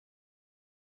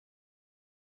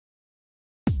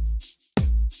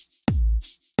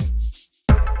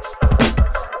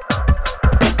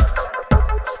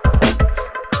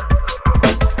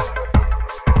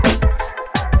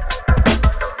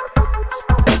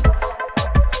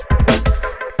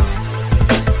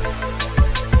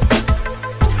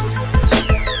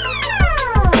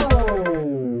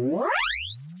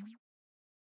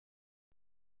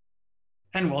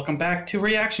And welcome back to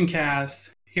Reaction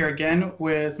Cast. Here again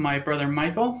with my brother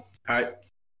Michael. Hi.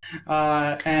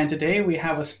 And today we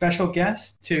have a special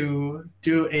guest to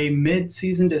do a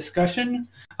mid-season discussion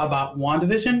about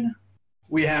WandaVision.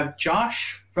 We have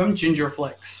Josh from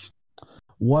Gingerflix.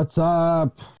 What's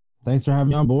up? Thanks for having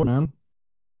me on board, man.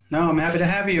 No, I'm happy to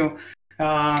have you.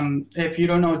 If you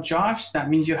don't know Josh, that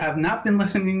means you have not been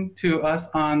listening to us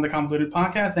on the Convoluted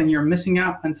Podcast, and you're missing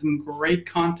out on some great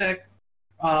content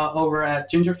over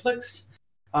at Gingerflix.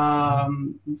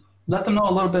 Let them know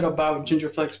a little bit about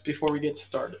Gingerflix before we get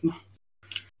started.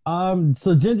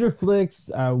 So Gingerflix,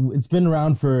 it's been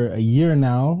around for a year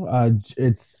now.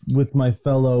 It's with my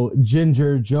fellow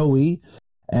Ginger Joey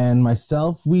and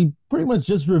myself. We pretty much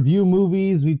just review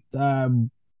movies. We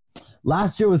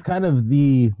last year was kind of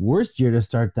the worst year to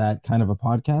start that kind of a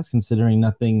podcast, considering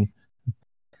nothing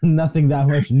that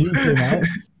much new came out.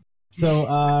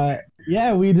 So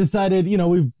yeah, we decided,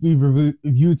 we've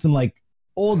reviewed some like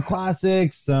old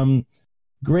classics, some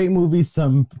great movies,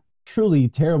 some truly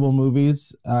terrible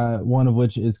movies, one of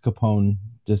which is Capone,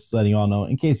 just letting you all know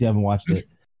in case you haven't watched it,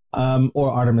 or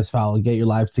Artemis Fowl. Get your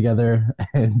lives together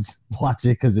and watch it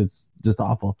because it's just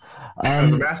awful.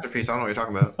 It's a masterpiece. I don't know what you're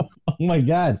talking about. Oh my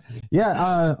god,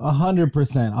 yeah,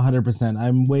 100%.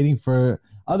 I'm waiting for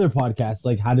other podcasts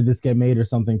like How Did This Get Made or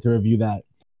something to review that.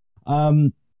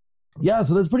 Yeah,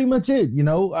 so that's pretty much it.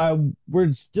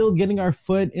 We're still getting our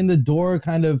foot in the door,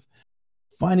 kind of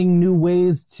finding new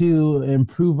ways to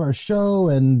improve our show,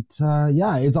 and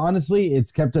yeah,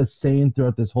 it's kept us sane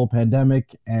throughout this whole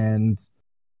pandemic, and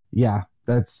yeah,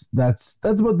 that's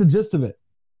about the gist of it.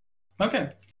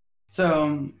 Okay,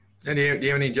 so. And do you have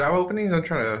any job openings? I'm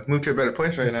trying to move to a better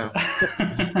place right now.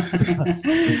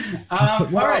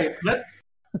 All right,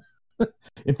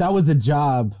 if that was a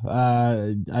job,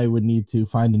 I would need to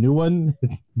find a new one.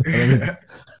 Yeah,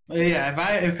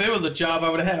 if it was a job, I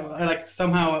would have like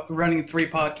somehow running 3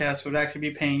 podcasts would actually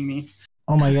be paying me.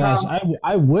 Oh my gosh,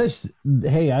 I wish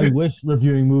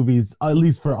reviewing movies, at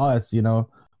least for us,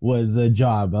 was a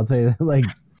job. I'll tell you, like,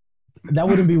 that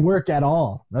wouldn't be work at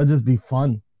all. That'd just be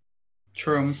fun.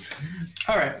 True.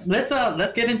 All right, let's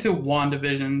get into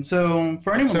WandaVision. So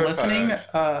for anyone listening,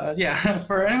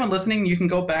 for anyone listening, you can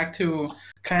go back to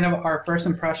kind of our first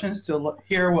impressions to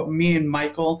hear what me and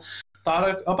Michael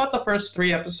thought about the first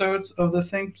 3 episodes of this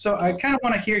thing. So I kind of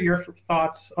want to hear your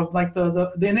thoughts of like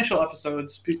the initial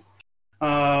episodes.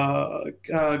 I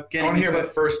want to hear about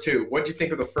the first 2. What do you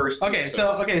think of the first 2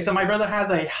 episodes? So my brother has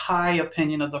a high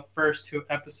opinion of the first 2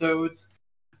 episodes.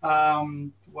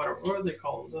 What were they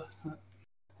called?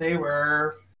 They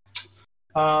were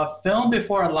filmed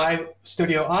before a live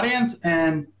studio audience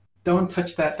and Don't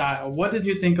Touch That Dial. What did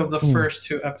you think of the first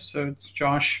 2 episodes,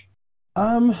 Josh?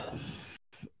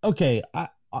 Okay,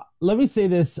 let me say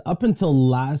this. Up until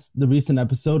the recent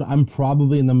episode, I'm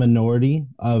probably in the minority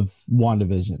of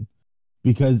WandaVision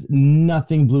because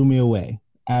nothing blew me away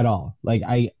at all. Like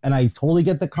I totally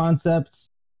get the concepts.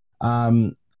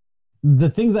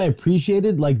 The things I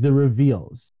appreciated, like the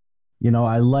reveals,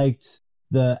 I liked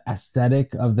the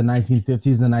aesthetic of the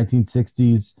 1950s and the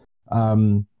 1960s,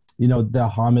 the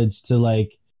homage to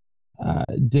like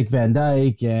Dick Van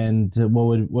Dyke and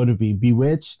what would it be,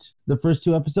 Bewitched, the first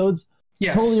 2 episodes.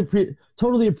 Yes.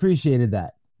 Totally appreciated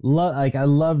that. I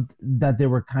loved that they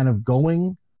were kind of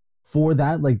going for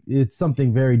that. Like, it's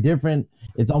something very different.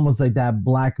 It's almost like that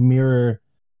Black Mirror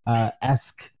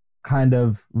esque kind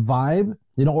of vibe,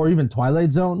 or even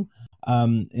Twilight Zone,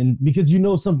 and because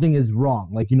something is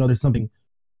wrong, like there's something,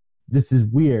 this is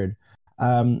weird.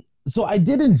 So I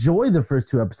did enjoy the first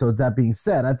 2 episodes. That being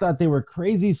said, I thought they were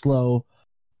crazy slow.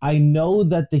 I know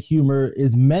that the humor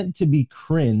is meant to be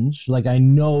cringe, like I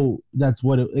know that's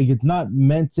what it's not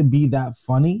meant to be that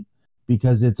funny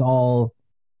because it's all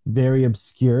very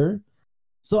obscure.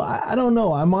 So I don't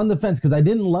know. I'm on the fence because I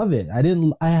didn't love it.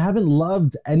 I haven't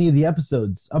loved any of the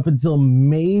episodes up until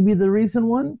maybe the recent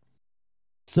one.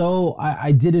 So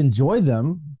I did enjoy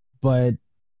them, but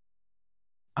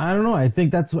I don't know. I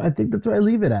think that's where I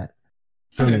leave it at.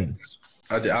 For me.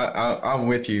 I'm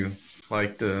with you.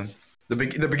 Like the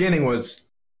beginning was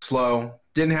slow.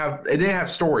 It didn't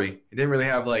have story. It didn't really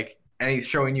have like any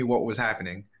showing you what was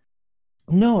happening.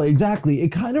 No, exactly. It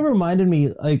kind of reminded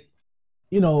me like,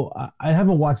 I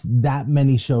haven't watched that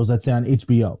many shows, let's say on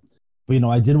HBO, but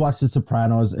I did watch The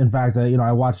Sopranos. In fact,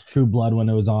 I watched True Blood when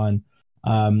it was on.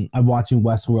 I'm watching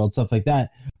Westworld, stuff like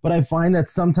that. But I find that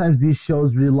sometimes these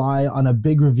shows rely on a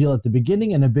big reveal at the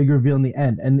beginning and a big reveal in the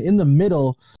end. And in the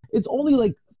middle, it's only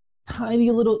like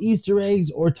tiny little Easter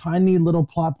eggs or tiny little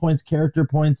plot points, character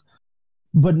points,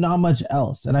 but not much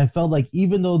else. And I felt like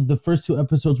even though the first 2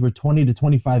 episodes were 20 to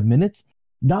 25 minutes,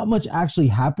 not much actually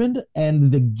happened,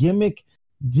 and the gimmick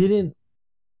didn't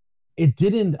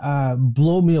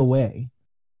blow me away.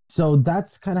 So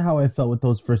that's kind of how I felt with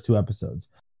those first 2 episodes.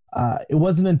 It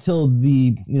wasn't until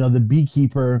the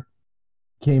beekeeper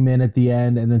came in at the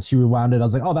end and then she rewound it. I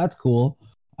was like, oh, that's cool.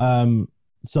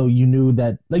 So you knew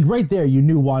that, like, right there, you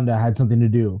knew Wanda had something to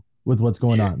do with what's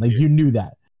going on. Like, you knew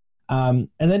that. And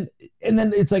then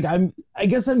it's like, I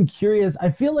guess I'm curious. I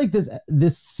feel like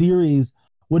this series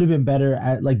would have been better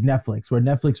at like Netflix, where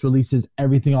Netflix releases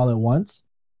everything all at once.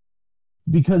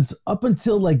 Because up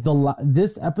until like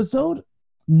this episode,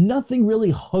 nothing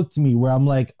really hooked me where I'm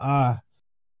like,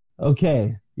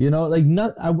 okay, like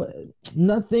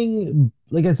nothing.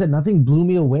 Like I said, nothing blew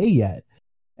me away yet.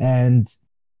 And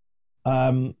I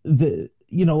want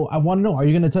to know, are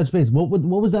you going to touch base? What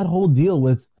was that whole deal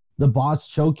with the boss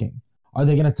choking? Are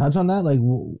they going to touch on that? Like,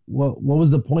 what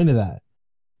was the point of that?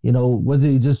 Was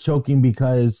it just choking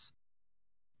because,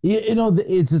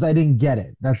 it's just, I didn't get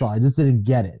it. That's all. I just didn't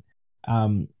get it.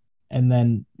 And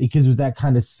then because it was that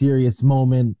kind of serious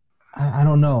moment, I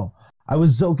don't know. I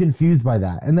was so confused by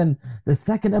that. And then the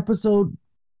second episode,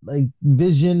 like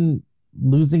Vision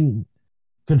losing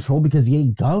control because he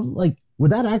ate gum, like,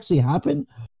 would that actually happen?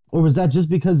 Or was that just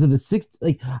because of the sixth?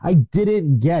 Like, I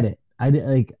didn't get it.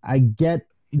 I get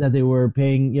that they were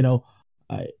paying,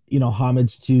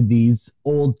 homage to these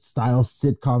old style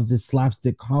sitcoms, this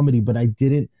slapstick comedy, but I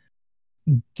didn't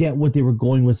get what they were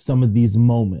going with some of these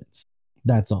moments.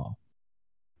 That's all.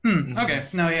 Okay.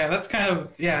 No, yeah, that's kind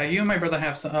of, yeah, you and my brother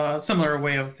have a similar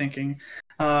way of thinking.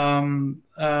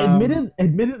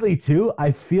 Admittedly, too,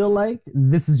 I feel like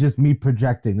this is just me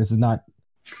projecting. This is not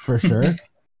for sure.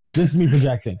 This is me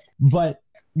projecting. But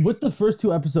with the first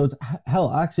 2 episodes,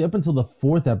 hell, actually up until the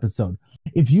 4th episode,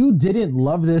 if you didn't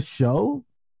love this show,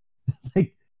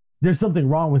 like, there's something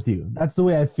wrong with you. That's the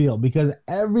way I feel, because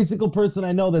every single person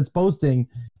I know that's posting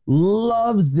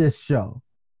loves this show.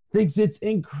 Thinks it's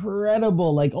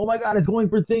incredible. Like, oh my God, it's going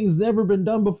for things never been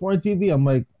done before on TV. I'm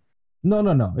like,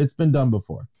 no, it's been done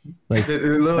before. Like,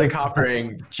 they're literally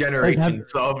copying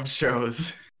generations of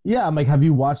shows. Yeah, I'm like, have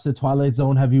you watched The Twilight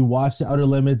Zone? Have you watched The Outer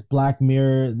Limits, Black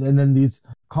Mirror, and then these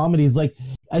comedies? Like,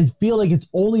 I feel like it's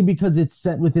only because it's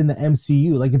set within the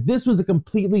MCU. Like, if this was a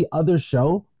completely other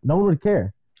show, no one would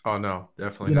care. Oh no,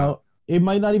 definitely not. It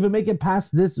might not even make it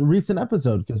past this recent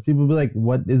episode because people will be like,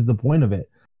 what is the point of it?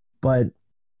 But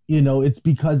it's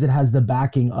because it has the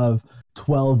backing of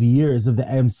 12 years of the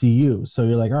MCU. So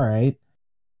you're like, all right.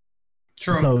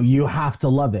 True. So you have to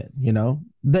love it,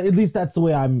 at least that's the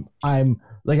way I'm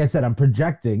like I said, I'm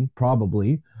projecting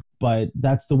probably, but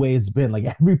that's the way it's been. Like,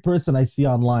 every person I see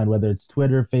online, whether it's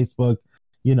Twitter, Facebook,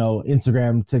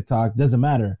 Instagram, TikTok, doesn't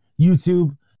matter.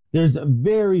 YouTube, there's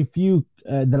very few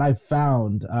that I've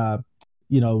found,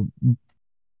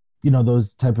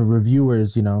 those type of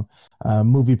reviewers,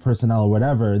 movie personnel or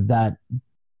whatever, that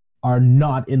are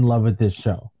not in love with this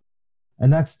show.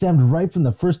 And that stemmed right from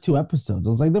the first 2 episodes. I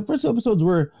was like, the first 2 episodes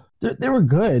were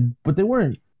good, but they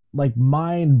weren't like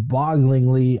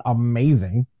mind-bogglingly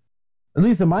amazing, at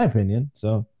least in my opinion.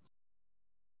 So,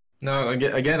 no,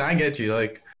 again, I get you.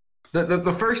 Like,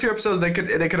 the first 2 episodes, they could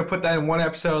have put that in one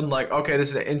episode, and like, okay, this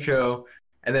is the intro.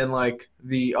 And then, like,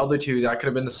 the other 2, that could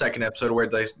have been the second episode where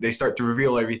they start to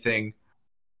reveal everything.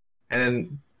 And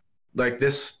then, like,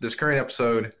 this current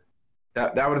episode,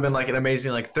 that would have been, like, an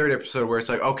amazing, like, 3rd episode where it's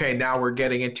like, okay, now we're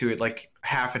getting into it, like,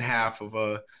 half and half of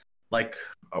a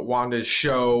Wanda's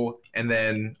show, and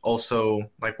then also,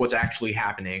 like, what's actually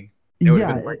happening. It would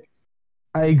have been, like...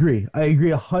 I agree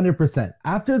 100%.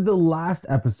 After the last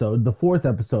episode, the 4th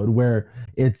episode, where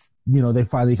it's, they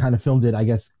finally kind of filmed it, I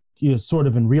guess, sort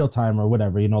of in real time or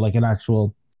whatever, like an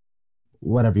actual,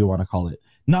 whatever you want to call it,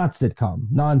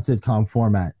 non-sitcom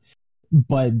format,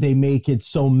 but they make it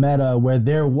so meta where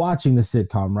they're watching the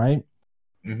sitcom, right?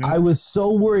 Mm-hmm. I was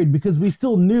so worried because we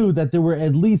still knew that there were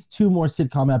at least 2 more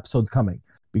sitcom episodes coming,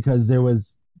 because there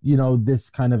was, this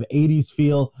kind of 80s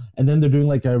feel, and then they're doing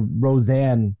like a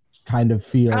Roseanne kind of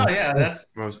feel. Oh yeah, it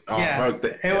was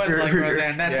like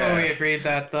Roseanne. That's why we agreed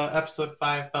that the episode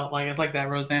 5 felt like it's like that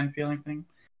Roseanne feeling thing.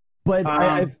 But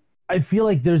I feel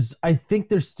like I think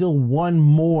there's still one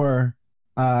more,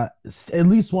 at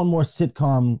least one more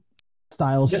sitcom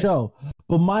style show.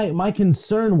 But my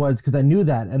concern was, because I knew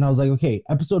that, and I was like, okay,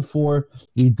 episode 4,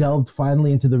 we delved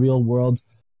finally into the real world.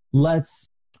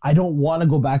 I don't want to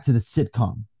go back to the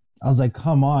sitcom. I was like,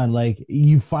 come on, like,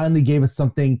 you finally gave us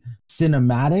something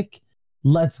cinematic.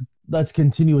 Let's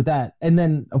continue with that. And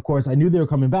then, of course, I knew they were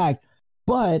coming back,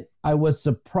 but I was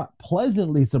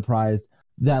pleasantly surprised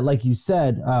that, like you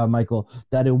said, Michael,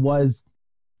 that it was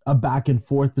a back and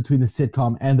forth between the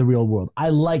sitcom and the real world. I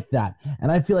like that.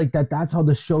 And I feel like that's how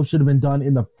the show should have been done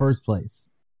in the first place.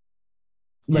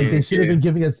 Like they should have been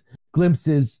giving us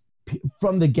glimpses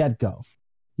from the get-go.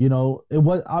 You know, it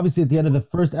was obviously at the end of the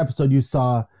first episode you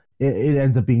saw it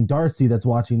ends up being Darcy that's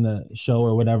watching the show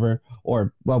or whatever,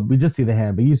 or well, we just see the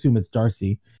hand, but you assume it's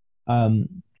Darcy.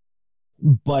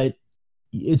 But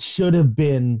it should have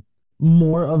been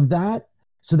more of that,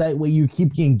 so that way you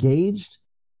keep you engaged.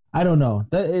 I don't know.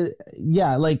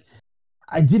 Like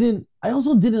I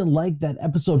also didn't like that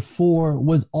episode 4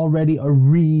 was already a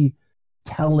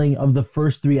retelling of the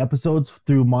first 3 episodes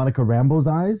through Monica Rambeau's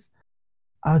eyes.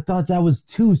 I thought that was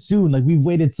too soon. Like, we've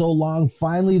waited so long.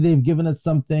 Finally, they've given us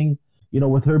something, you know,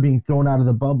 with her being thrown out of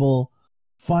the bubble.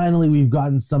 Finally, we've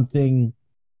gotten something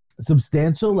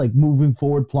substantial, like moving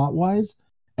forward plot-wise.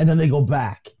 And then they go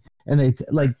back. And they,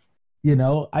 you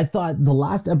know, I thought the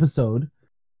last episode,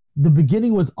 the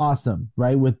beginning was awesome,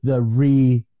 right? With the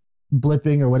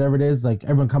blipping or whatever it is, like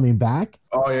everyone coming back.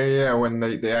 Oh, yeah. When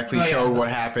they actually showed what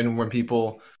happened when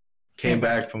people came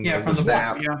back from the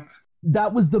snap. Yeah.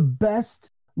 That was the best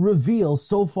reveal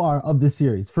so far of the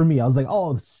series for me. I was like,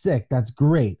 oh, sick. That's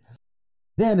great.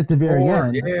 Then at the very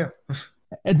end,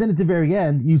 and then at the very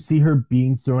end, you see her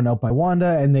being thrown out by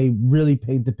Wanda, and they really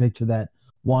paint the picture that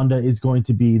Wanda is going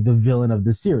to be the villain of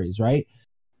the series, right?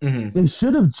 Mm-hmm. They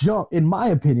should have jumped, in my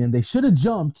opinion, they should have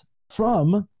jumped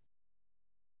from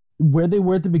where they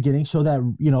were at the beginning, show that,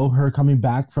 you know, her coming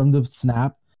back from the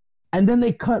snap. And then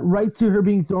they cut right to her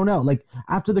being thrown out. Like,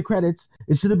 after the credits,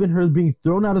 it should have been her being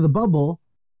thrown out of the bubble,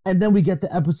 and then we get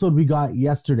the episode we got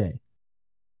yesterday.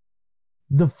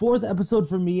 The 4th episode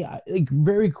for me, like,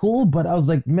 very cool, but I was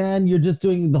like, man, you're just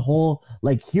doing the whole,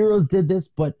 like, Heroes did this,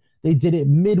 but they did it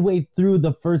midway through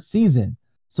the first season.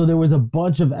 So there was a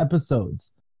bunch of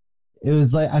episodes. It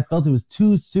was like, I felt it was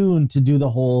too soon to do the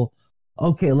whole,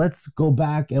 okay, let's go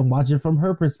back and watch it from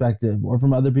her perspective or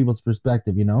from other people's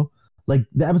perspective, you know? Like,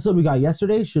 the episode we got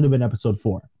yesterday should have been episode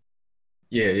 4.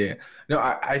 Yeah. No,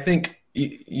 I think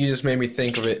you just made me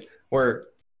think of it where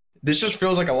this just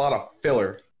feels like a lot of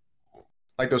filler.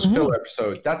 Like those filler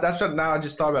episodes. That's what now I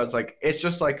just thought about. It's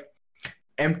just like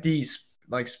empty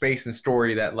like space and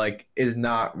story that like is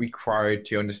not required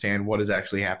to understand what is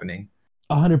actually happening.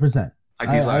 100%.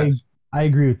 Like these lives. I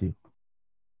agree with you.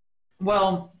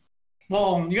 Well,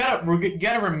 you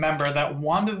gotta remember that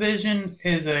WandaVision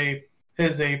is a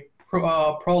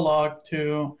prologue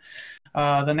to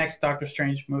the next Doctor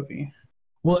Strange movie.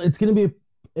 Well, it's gonna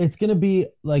be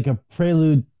like a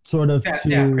prelude, sort of,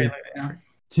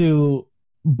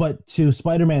 to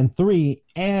Spider-Man 3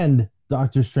 and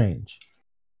Doctor Strange.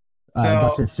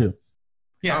 Doctor Strange 2.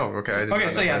 Yeah. Oh, okay. Okay,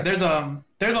 so yeah, there's a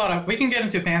lot of, we can get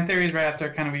into fan theories right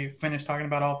after kind of we finish talking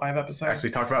about all 5 episodes.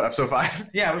 Actually talk about episode 5.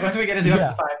 Yeah, once we get into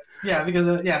episode 5. Yeah,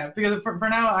 because for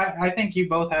now, I think you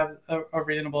both have a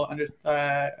reasonable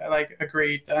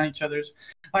agree on each other's.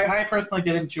 I personally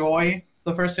did enjoy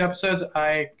the first 2 episodes.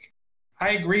 I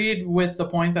agreed with the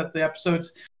point that the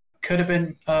episodes could have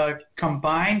been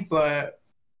combined, but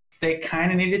they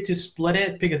kind of needed to split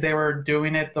it because they were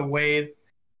doing it the way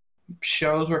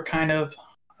shows were kind of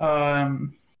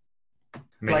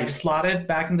like slotted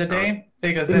back in the day,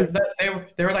 because they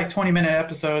were like 20-minute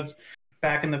episodes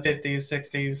back in the 50s,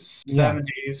 60s,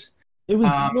 70s. It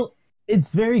was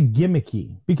it's very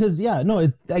gimmicky because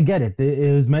I get it.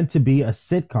 It was meant to be a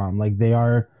sitcom. Like they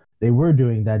were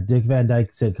doing that Dick Van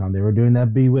Dyke sitcom. They were doing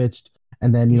that Bewitched,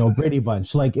 and then Brady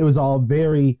Bunch. Like, it was all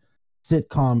very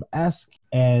sitcom-esque.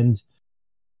 And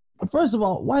first of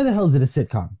all, why the hell is it a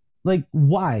sitcom? Like,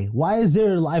 why? Why is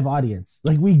there a live audience?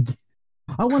 Like,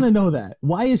 I want to know that.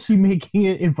 Why is she making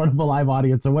it in front of a live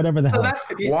audience or whatever the hell?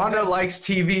 Wanda likes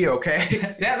TV,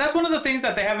 okay? Yeah, that's one of the things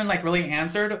that they haven't really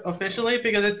answered officially,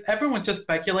 because everyone's just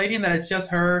speculating that it's just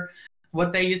her,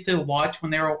 what they used to watch when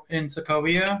they were in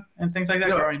Sokovia and things like that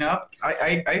growing up.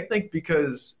 I think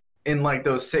because in like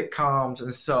those sitcoms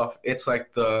and stuff, it's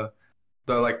like the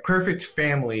like perfect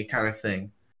family kind of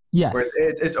thing. Yes. Where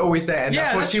it's always that, and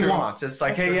that's what she wants. It's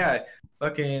like, that's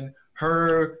fucking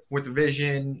her with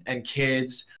Vision and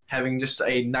kids having just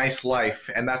a nice life,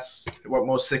 and that's what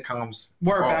most sitcoms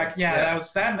were back. Yeah,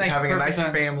 that makes having a nice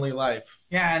sense. Family life.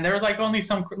 Yeah, and there was like only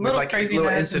some little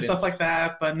craziness and stuff like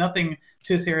that, but nothing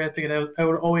too serious, because it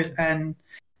would always end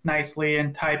nicely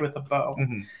and tied with a bow.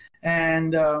 Mm-hmm.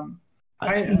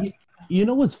 And you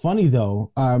know what's funny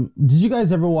though? Did you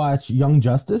guys ever watch Young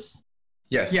Justice?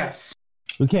 Yes.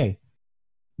 Okay.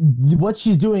 What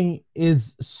she's doing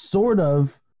is sort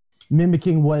of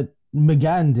mimicking what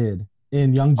McGann did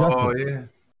in Young Justice. Oh, yeah.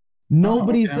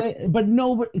 Nobody say, but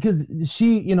nobody, because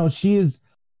she, she is,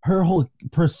 her whole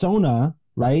persona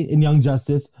right, in Young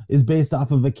Justice is based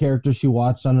off of a character she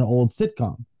watched on an old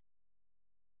sitcom.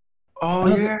 Oh,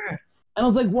 yeah. And I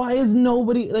was like, why is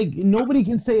nobody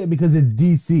can say it because it's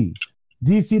DC.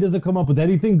 DC doesn't come up with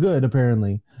anything good,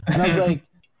 apparently. And I was like,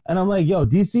 I'm like, yo,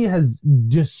 DC has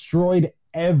destroyed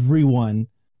everyone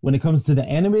when it comes to the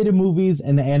animated movies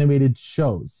and the animated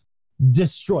shows.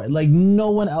 Destroyed. Like, no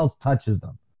one else touches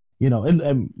them. And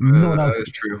no one else. That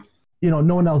is true.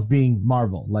 No one else being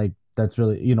Marvel. Like, that's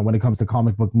really, when it comes to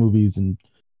comic book movies and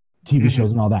TV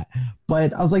shows and all that.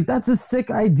 But I was like, that's a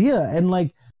sick idea. And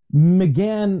like,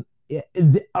 McGann,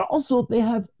 also, they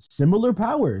have similar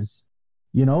powers.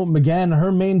 McGann,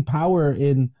 her main power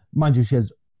mind you, she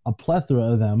has a plethora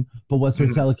of them, but what's her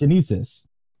telekinesis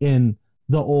in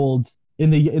the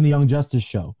Young Justice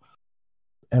show.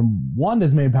 And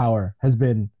Wanda's main power has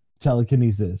been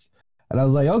telekinesis. And I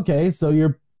was like, okay, so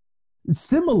you're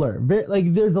similar.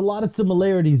 There's a lot of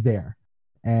similarities there.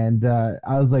 And I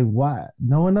was like, why?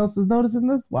 No one else is noticing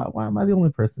this? Why am I the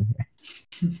only person here?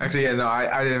 Actually, yeah, no,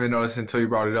 I didn't even notice until you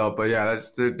brought it up. But yeah,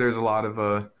 there's a lot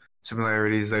of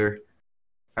similarities there.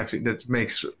 Actually, that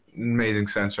makes amazing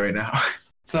sense right now.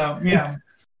 So, yeah.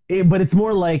 But it's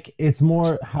more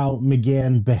how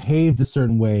McGann behaved a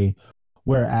certain way,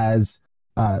 whereas,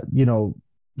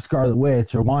 Scarlet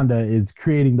Witch or Wanda is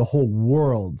creating the whole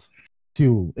world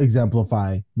to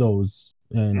exemplify those,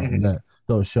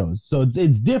 those shows. So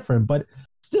it's different, but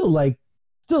still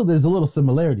there's a little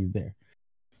similarities there.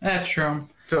 That's true.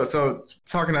 So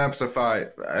talking about episode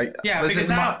 5, let's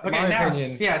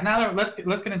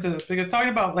get into this, because talking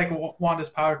about like Wanda's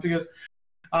power, because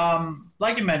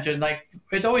like you mentioned, like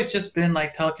it's always just been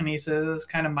like telekinesis,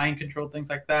 kind of mind control, things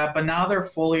like that, but now they're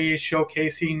fully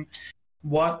showcasing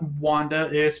what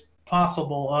Wanda is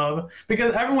possible of,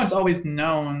 because everyone's always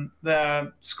known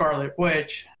that Scarlet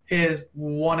Witch is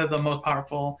one of the most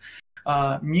powerful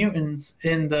mutants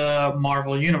in the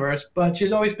Marvel universe, but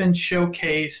she's always been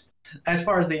showcased as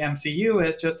far as the MCU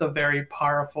as just a very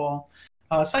powerful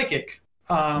psychic.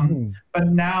 But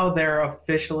now they're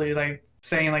officially like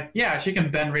saying like, yeah, she can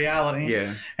bend reality.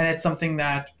 Yeah. And it's something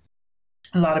that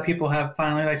a lot of people have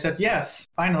finally like said, yes,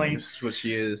 finally. This is what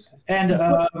she is. And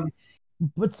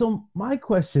but so my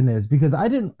question is, because I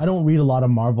don't read a lot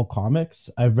of Marvel comics.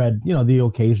 I've read, the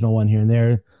occasional one here and there,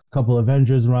 a couple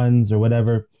Avengers runs or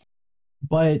whatever.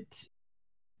 But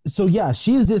so yeah,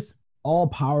 she is this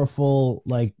all-powerful,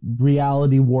 like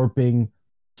reality warping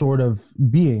sort of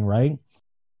being, right?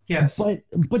 Yes.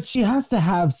 But she has to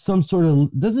have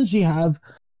doesn't she have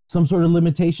some sort of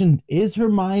limitation? Is her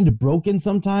mind broken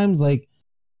sometimes? Like,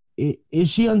 is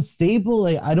she unstable?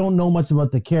 Like, I don't know much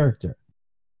about the character.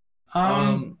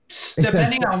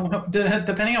 Depending on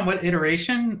what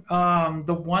iteration,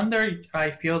 the one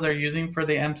I feel they're using for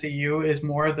the MCU is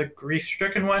more the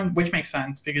grief-stricken one, which makes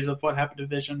sense because of what happened to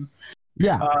Vision.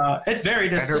 Yeah, it's very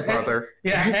and her brother.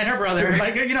 And her brother.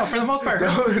 Like, for the most part,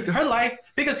 her life.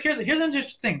 Because here's an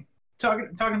interesting thing.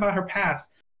 Talking about her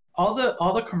past, all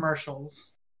the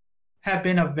commercials have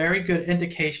been a very good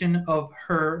indication of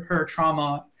her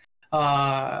trauma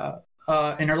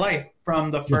in her life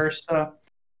from the first.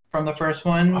 From the first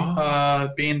one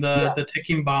being the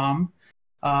ticking bomb,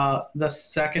 the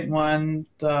second one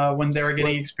when they were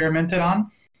getting experimented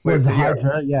on was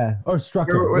Hydra, or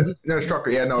Strucker.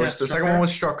 Strucker. Yeah, no. The second one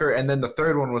was Strucker, and then the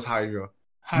third one was Hydra.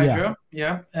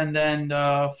 And then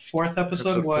the fourth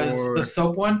episode was the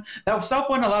soap one. That soap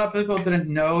one, a lot of people didn't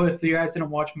know, if you guys didn't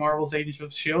watch Marvel's Agents of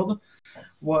S.H.I.E.L.D.,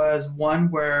 was one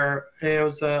where it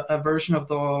was a version of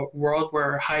the world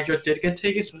where Hydra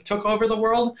took over the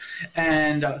world,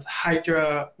 and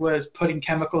Hydra was putting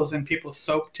chemicals in people's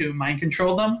soap to mind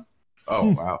control them.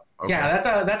 Oh, wow. Okay. Yeah,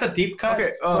 that's a deep cut.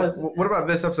 Okay, what about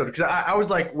this episode? Because I was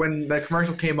like, when that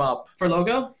commercial came up. For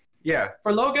Logo? Yeah.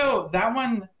 For Logo, that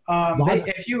one...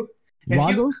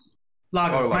 Lagos?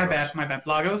 My bad.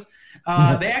 Lagos.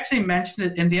 They actually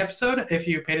mentioned it in the episode. If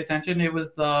you paid attention, it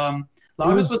was the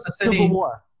Lagos was the city. Civil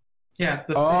War. Yeah,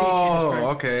 the city. Oh,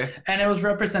 okay. And it was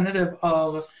representative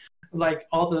of like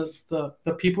all the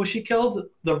people she killed.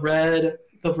 The red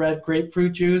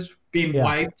grapefruit juice being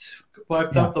wiped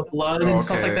up the blood and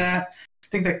stuff like that.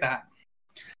 Things like that.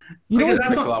 That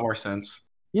makes a lot more sense.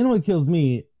 You know what kills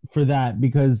me for that?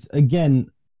 Because again,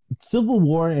 Civil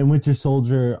War and Winter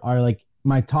Soldier are like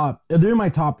they're my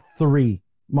top 3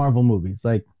 Marvel movies.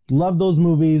 Like, love those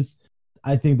movies.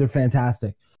 I think they're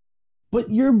fantastic. But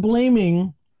they're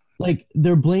blaming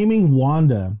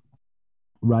Wanda,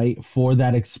 right, for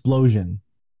that explosion.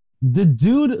 The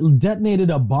dude detonated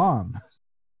a bomb.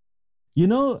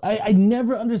 I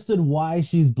never understood why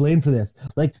she's blamed for this.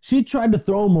 Like, she tried to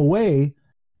throw him away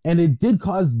and it did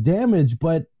cause damage,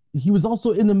 but he was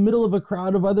also in the middle of a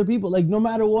crowd of other people. Like, no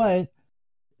matter what,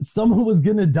 someone was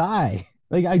gonna die.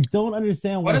 Like, I don't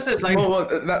understand what is it like. Well,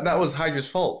 that was Hydra's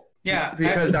fault. Yeah,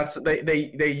 because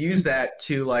they use that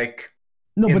to like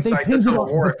no, but they incite the pinned it Civil on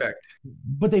War effect.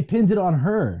 But they pinned it on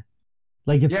her,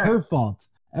 like it's her fault.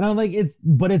 And I'm like,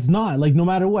 but it's not. Like, no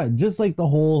matter what, just like the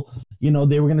whole,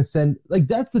 they were gonna send. Like,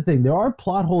 that's the thing. There are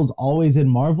plot holes always in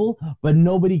Marvel, but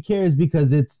nobody cares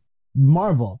because it's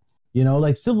Marvel.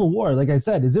 Like Civil War, like I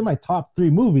said, is in my top 3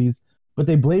 movies, but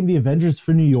they blame the Avengers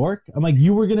for New York. I'm like,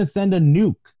 you were gonna send a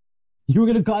nuke. You were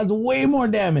gonna cause way more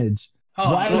damage.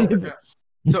 Why?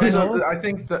 So I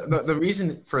think the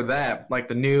reason for that, like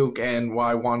the nuke and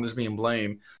why Wanda's being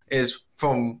blamed, is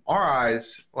from our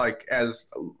eyes, like as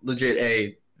legit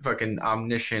a fucking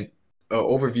omniscient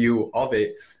overview of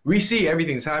it. We see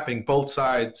everything's happening, both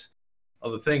sides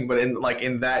of the thing, but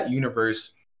in that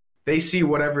universe, they see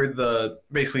whatever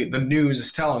basically the news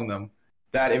is telling them.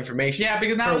 That information. Yeah,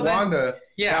 because now for Wanda,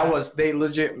 they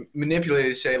legit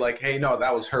manipulated to say like, hey, no,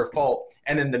 that was her fault.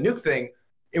 And then the nuke thing,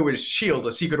 it was SHIELD,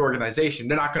 a secret organization.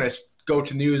 They're not going to go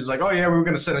to news like, oh yeah, we were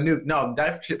going to send a nuke. No,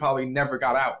 that shit probably never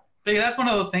got out. Because that's one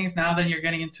of those things now that you're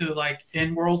getting into like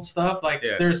in-world stuff. Like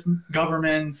there's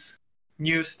governments,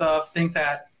 news stuff, things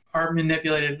that are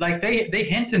manipulated. Like they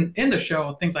hint in the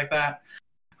show, things like that.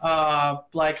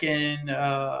 Like in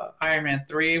Iron Man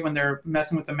 3 when they're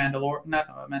messing with the Mandalorian, not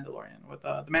the Mandalorian, with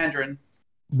the Mandarin.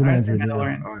 The Mandarin.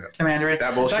 Mandalorian. Oh, yeah. The Mandarin.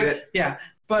 That bullshit.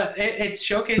 But it's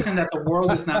showcasing that the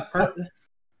world is not perfect.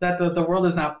 That the world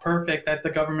is not perfect. That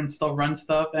the government still runs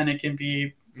stuff and it can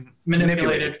be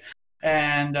manipulated.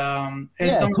 And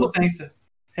it's some of those things.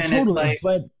 And totally, it's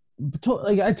like,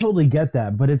 like I totally get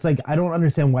that, but it's like I don't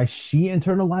understand why she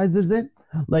internalizes it.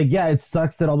 Like, yeah, it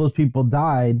sucks that all those people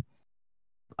died.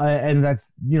 And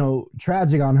that's,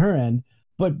 tragic on her end.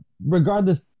 But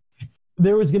regardless,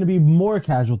 there was going to be more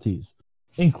casualties,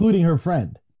 including her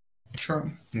friend.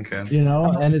 True. Okay.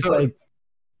 And it's like,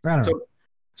 I don't know.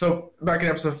 So back in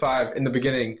episode 5, in the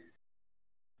beginning,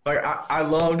 like I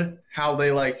loved how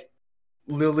they like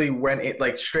literally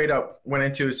straight up went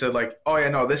into it, said like, oh yeah,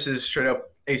 no, this is straight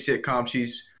up a sitcom.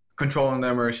 She's controlling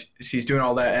them or she's doing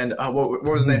all that. And what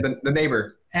was the name? The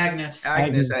neighbor. Agnes,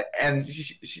 and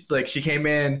she came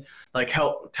in like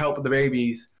help with the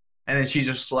babies, and then she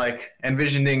just like, and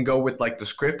Vision didn't go with like the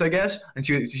script, I guess, and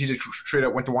she just straight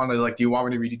up went to Wanda like, do you want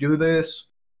me to redo this?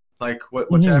 Like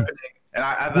what's happening? And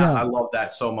I love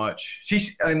that so much.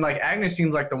 Agnes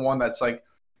seems like the one that's like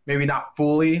maybe not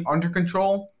fully under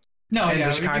control,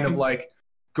 just kind of like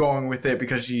going with it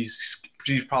because she's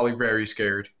probably very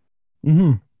scared.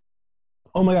 Mm-hmm.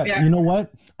 Oh my God. Yeah. You know what?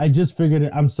 I just figured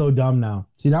it. I'm so dumb now.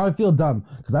 See, now I feel dumb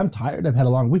because I'm tired. I've had a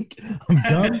long week. I'm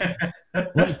dumb.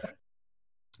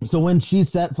 So when she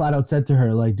flat out said to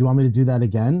her, like, do you want me to do that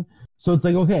again? So it's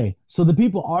like, okay, so the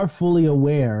people are fully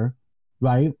aware,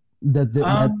 right? That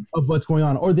of what's going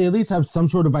on, or they at least have some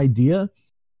sort of idea.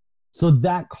 So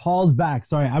that calls back.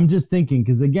 Sorry, I'm just thinking,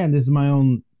 because again, this is my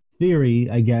own theory,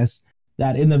 I guess,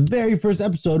 that in the very first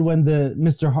episode when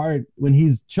Mr. Hart, when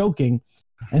he's choking,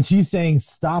 and she's saying,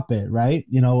 stop it, right?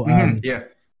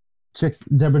 Chick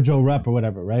Deborah Jo Rupp or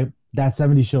whatever, right? That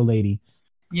 70s show lady.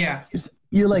 Yeah.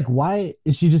 You're like, why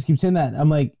is she just keep saying that?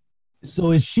 I'm like, so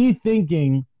is she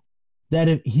thinking that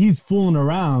if he's fooling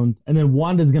around and then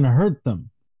Wanda's going to hurt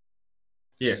them?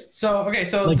 Yeah. So, okay,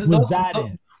 so... Like, was that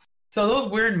it? So those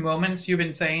weird moments you've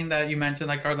been saying that you mentioned,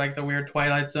 like, are like the weird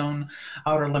Twilight Zone,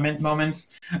 Outer Limit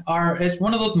moments, it's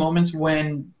one of those moments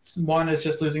when one is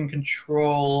just losing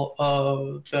control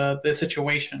of the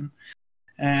situation,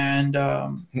 and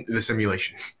the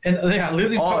simulation, and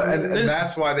losing. And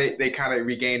that's why they kind of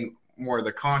regain more of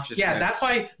the consciousness. Yeah, that's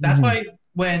why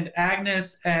when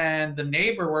Agnes and the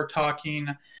neighbor were talking.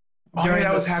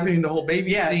 That was happening the whole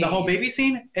baby scene. Yeah, the whole baby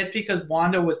scene. It's because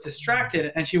Wanda was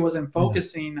distracted and she wasn't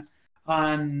focusing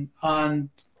on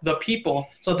the people.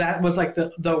 So that was like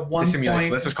the one simulation.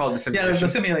 point. Let's just call it the simulation. Yeah, the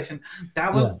simulation.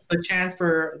 That was the chance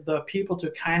for the people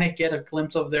to kind of get a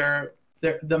glimpse of their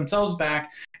themselves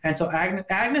back. And so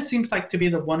Agnes seems like to be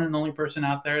the one and only person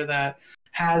out there that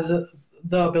has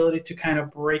the ability to kind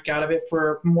of break out of it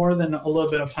for more than a little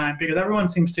bit of time, because everyone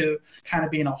seems to kind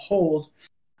of be in a hold.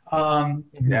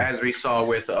 As we saw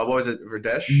with what was it,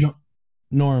 Verdesh?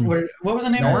 Norm. What was the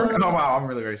name? Norm? Oh wow, I'm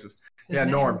really racist.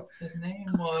 Norm. His name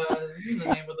was the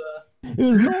name of the. It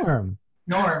was Norm.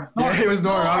 Norm. Yeah, it was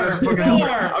Norm. I was fucking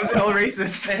I was hella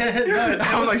racist.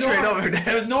 I was like straight over there.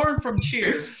 It was Norm from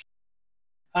Cheers.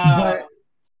 What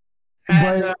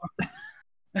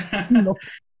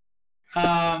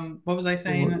was I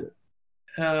saying?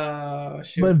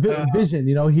 Vision,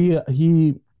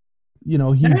 he he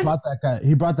brought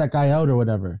that guy out or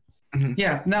whatever. Mm-hmm.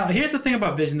 Yeah. Now here's the thing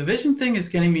about Vision. The Vision thing is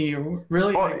getting me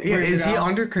really. Well, is he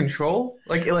under control?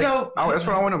 So that's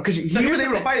what I want to know, because he was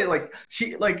able to fight it.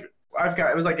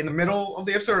 It was like in the middle of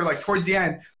the episode, or like towards the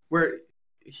end, where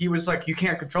he was like, "You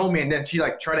can't control me," and then she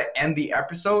like tried to end the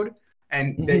episode,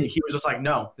 and then he was just like,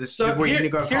 "No, this is where you need to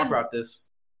go talk about this."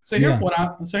 So here's what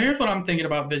I'm thinking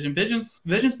about Vision. Vision's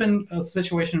been a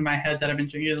situation in my head that I've been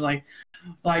thinking,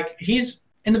 like he's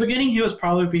in the beginning he was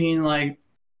probably being like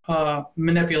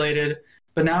manipulated,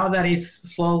 but now that he's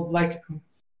slow, like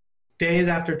days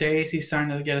after days, he's starting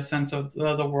to get a sense of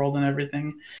the world and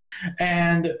everything.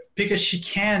 And because she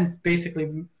can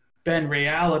basically bend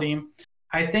reality,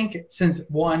 I think since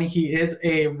one, he is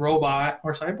a robot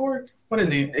or cyborg. What is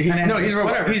he? He's a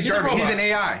robot. He's an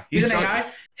AI. He's an AI.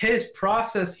 He's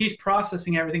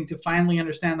processing everything to finally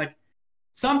understand, like,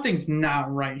 something's not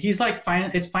right. He's like,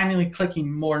 it's finally clicking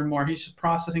more and more. He's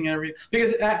processing everything,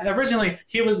 because originally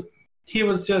he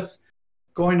was just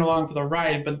going along for the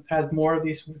ride, but as more of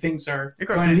these things are,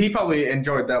 because he probably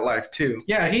enjoyed that life too.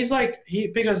 Yeah,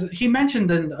 because he mentioned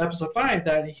in episode 5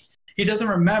 that he doesn't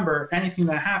remember anything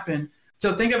that happened.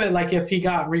 So think of it like if he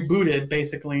got rebooted,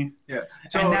 basically. Yeah.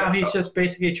 And now he's just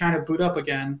basically trying to boot up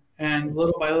again, and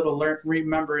little by little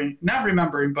not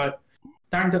remembering, but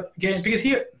starting to get, because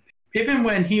even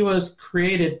when he was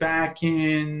created back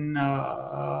in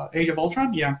Age of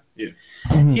Ultron,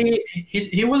 Mm-hmm.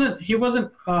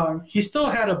 he still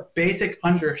had a basic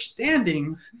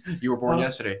understanding. You were born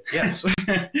yesterday. Yes.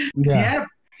 Yeah.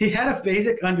 He had a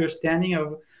basic understanding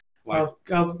of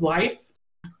life,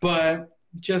 but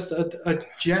just a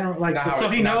general, like, so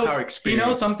he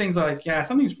knows something's like,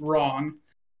 something's wrong.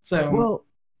 So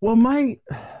my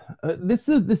this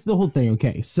is the whole thing.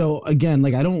 Okay, so again,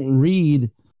 like, I don't read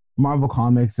Marvel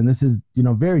comics, and this is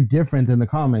very different than the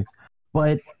comics,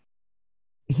 but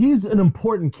he's an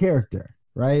important character,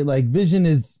 right? Like, Vision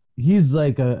he's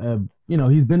like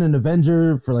he's been an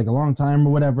Avenger for like a long time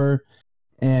or whatever,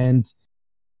 and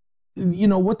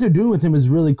what they're doing with him is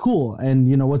really cool. And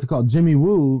what's it called, Jimmy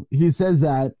Woo, he says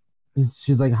that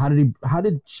she's like, how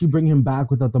did she bring him back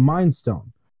without the Mind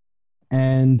Stone?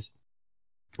 And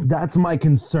that's my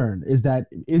concern, is that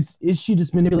is she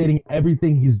just manipulating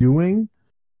everything he's doing,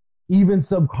 even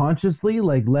subconsciously,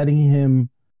 like letting him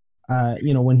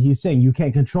when he's saying, "You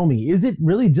can't control me," is it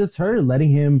really just her letting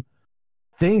him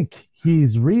think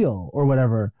he's real or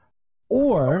whatever,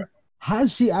 or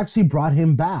has she actually brought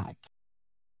him back?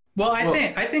 Well, I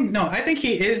think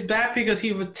he is back, because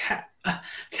he would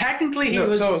technically he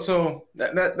was. So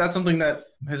that's something that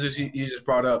you just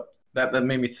brought up that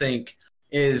made me think.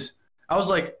 Is I was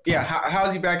like, how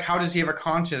is he back? How does he have a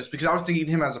conscience? Because I was thinking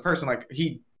him as a person, like,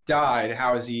 he died.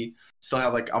 How does he still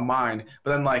have like a mind?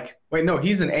 But then, like, wait, no,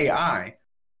 he's an AI.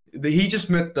 He just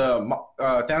meant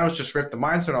Thanos just ripped the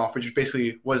Mind Stone off, which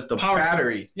basically was the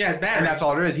battery. Yeah, battery. And that's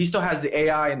all it is. He still has the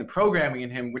AI and the programming in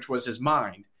him, which was his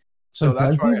mind. So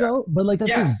that's does he though? But like,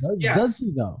 that's does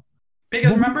he though?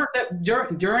 Because remember that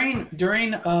during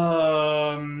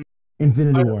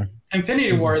Infinity War.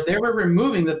 Infinity War, they were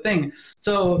removing the thing.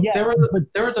 So there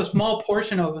was a small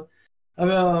portion of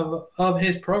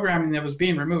his programming that was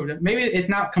being removed. Maybe it's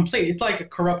not complete. It's like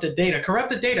corrupted data.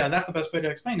 Corrupted data, that's the best way to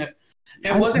explain it.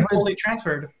 It wasn't fully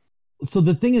transferred. So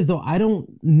the thing is, though, I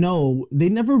don't know. They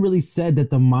never really said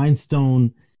that the Mind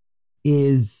Stone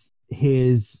is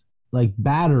his like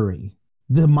battery.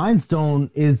 The Mind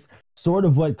Stone is sort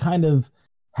of what kind of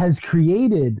has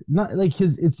created, not like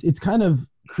it's kind of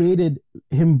created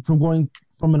him from going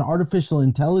from an artificial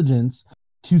intelligence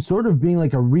to sort of being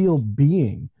like a real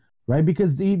being, right?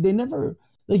 Because they never,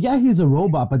 like, he's a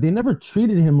robot, but they never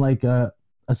treated him like a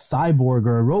cyborg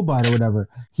or a robot or whatever.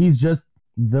 He's just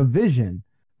the Vision,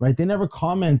 right? They never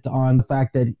comment on the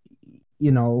fact that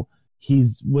he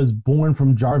was born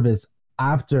from Jarvis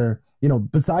after,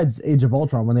 besides Age of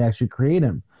Ultron, when they actually create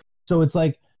him. So it's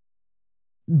like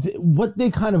what they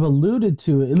kind of alluded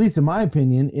to, at least in my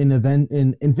opinion, in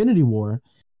Infinity War,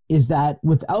 is that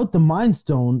without the Mind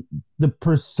Stone, the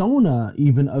persona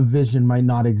even of Vision might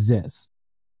not exist,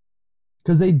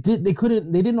 because they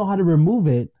didn't know how to remove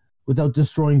it without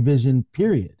destroying Vision.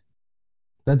 Period.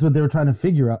 That's what they were trying to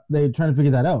figure out. They were trying to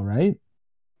figure that out, right?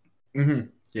 Mm-hmm.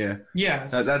 Yeah.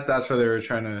 Yes. That's what they were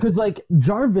trying to. Because like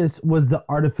Jarvis was the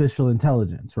artificial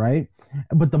intelligence, right?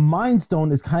 But the Mind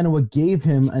Stone is kind of what gave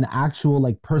him an actual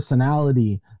like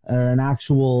personality, or an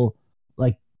actual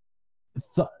like,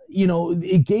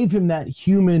 it gave him that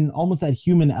human, almost that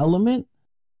human element.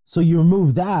 So you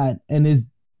remove that, and is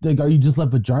like, are you just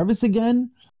left with Jarvis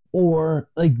again, or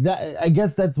like that? I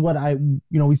guess that's what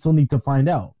we still need to find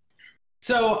out.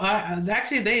 So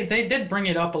actually, they did bring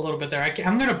it up a little bit there.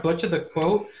 I'm going to butcher the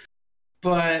quote,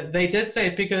 but they did say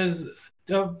it because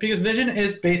Vision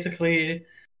is basically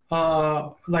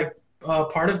like a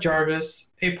part of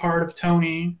Jarvis, a part of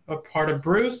Tony, a part of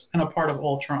Bruce, and a part of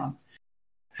Ultron.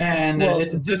 And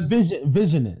it's just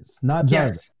Vision is not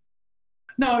Jarvis. Yes.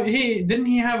 No,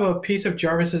 he have a piece of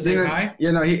Jarvis's AI?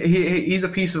 Yeah, no, he's a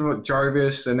piece of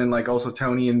Jarvis, and then like also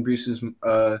Tony and Bruce's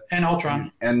and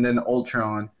Ultron, and then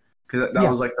Ultron, because that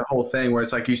was like the whole thing where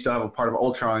it's like you still have a part of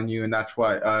Ultron in you, and that's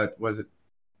why was it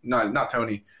not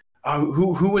Tony?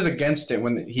 Who was against it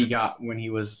when he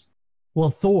was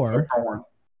Thor.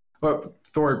 But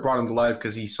Thor brought him to life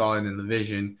because he saw it in the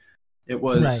Vision. It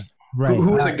was right.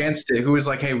 Who was against it? Who was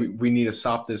like, hey, we need to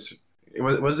stop this.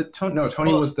 Was it Tony? No,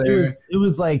 Tony was there. It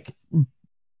was like,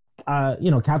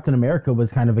 Captain America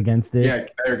was kind of against it. Yeah,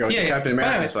 there you go. Yeah, Captain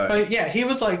America side. But yeah, he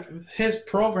was like, his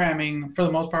programming for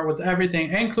the most part was everything,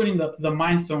 including the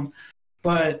Mind Stone.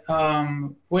 But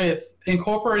with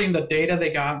incorporating the data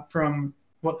they got from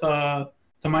what the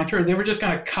Mind Stone, they were just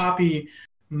gonna copy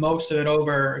most of it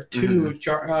over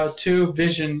to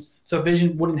Vision, so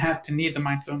Vision wouldn't have to need the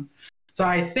Mind Stone. So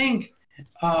I think.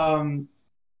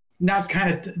 Not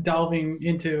kind of delving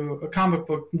into a comic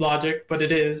book logic, but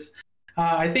it is.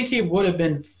 I think he would have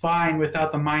been fine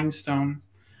without the Mind Stone.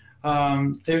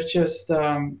 There's just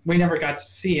we never got to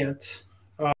see it.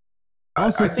 I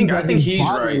think he's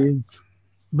right.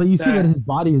 But you see that his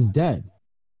body is dead,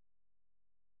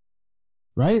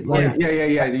 right? Like,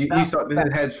 yeah. You saw the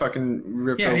head's fucking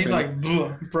ripped open. Yeah, he's like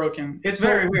broken. It's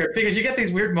very weird because you get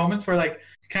these weird moments where like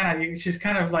she's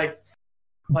kind of like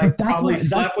probably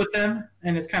slept with them,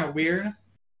 and it's kind of weird.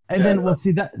 And then,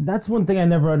 that's one thing I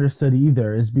never understood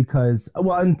either, is because,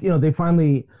 they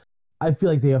finally, I feel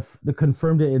like they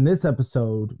confirmed it in this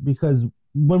episode, because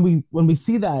when we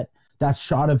see that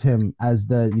shot of him as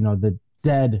the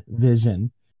dead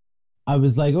Vision, I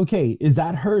was like, okay, is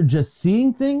that her just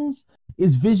seeing things?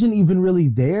 Is Vision even really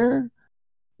there?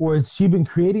 Or has she been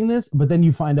creating this? But then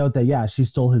you find out that, she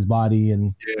stole his body,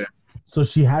 and so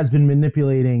she has been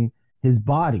manipulating his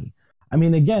body. I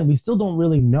mean, again, we still don't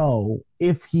really know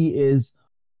if he is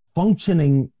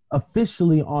functioning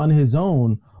officially on his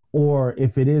own, or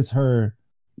if it is her,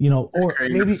 or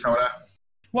maybe.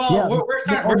 Well, we're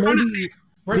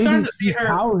starting to see her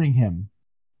powering him.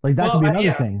 Like that could be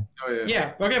another thing. Oh,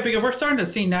 yeah. Okay, because we're starting to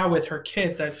see now with her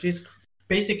kids that she's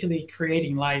basically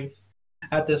creating life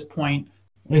at this point,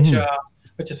 which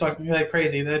is fucking like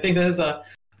crazy. I think this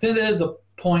is the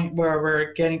point where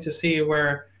we're getting to see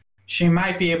where she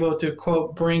might be able to,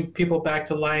 quote, bring people back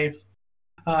to life.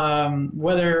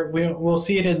 Whether we'll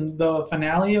see it in the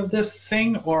finale of this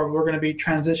thing, or we're going to be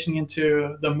transitioning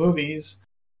into the movies.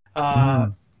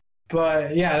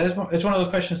 But yeah, it's one of those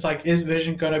questions like, is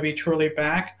Vision going to be truly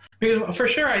back? Because for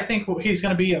sure, I think he's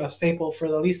going to be a staple for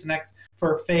at least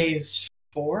for Phase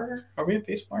 4. Are we in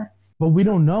Phase 4? But we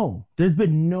don't know. There's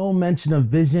been no mention of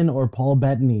Vision or Paul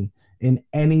Bettany in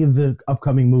any of the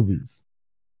upcoming movies.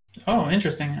 Oh,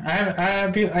 interesting.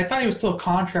 I thought he was still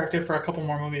contracted for a couple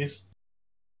more movies.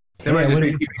 They might just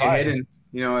be keeping it hidden,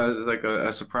 as like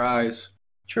a surprise.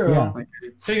 True. Yeah.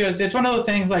 Because it's one of those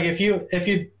things, like if you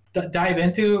dive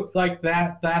into like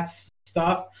that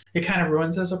stuff, it kind of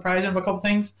ruins the surprise of a couple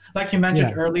things. Like you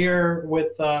mentioned earlier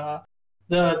with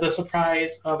the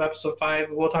surprise of episode 5.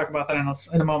 We'll talk about that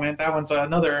in a moment. That one's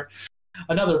another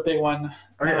big one.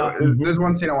 Okay, there's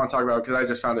one scene I want to talk about because I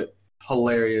just found it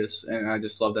hilarious, and I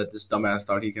just love that this dumbass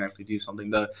thought he can actually do something.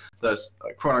 The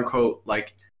quote unquote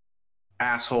like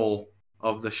asshole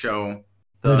of the show.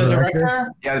 The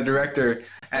director? Yeah, the director,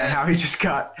 and how he just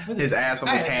got his ass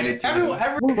almost handed to him.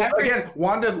 Again,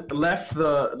 Wanda left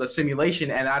the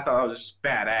simulation, and I thought it was just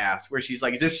badass, where she's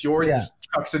like, is this yours? Yeah. Just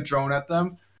chucks a drone at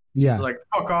them. She's like,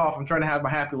 fuck off, I'm trying to have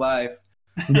my happy life.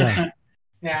 Yeah.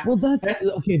 Yeah. Well,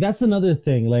 that's another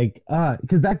thing. Like,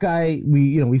 because that guy,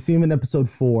 we see him in episode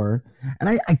 4, and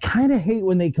I kind of hate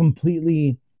when they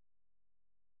completely,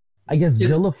 I guess,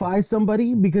 vilify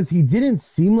somebody, because he didn't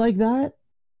seem like that.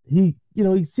 He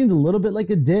seemed a little bit like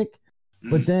a dick,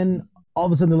 but then all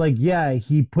of a sudden they're like, yeah,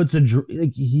 he puts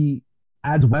he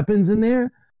adds weapons in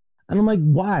there, and I'm like,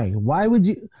 why? Why would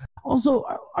you? Also,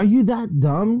 are you that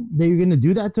dumb that you're gonna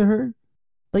do that to her?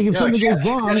 Like, if something goes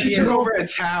wrong, she took over a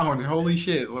town. Holy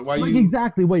shit! Why like,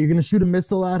 exactly what? You're gonna shoot a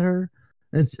missile at her?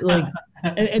 And it's like,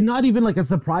 and not even like a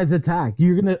surprise attack.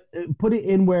 You're gonna put it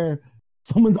in where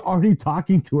someone's already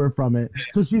talking to her from it,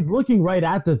 so she's looking right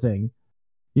at the thing.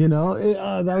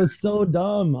 That was so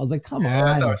dumb. I was like, come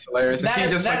on. That was hilarious. And she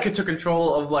just took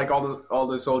control of like all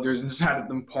the soldiers and just had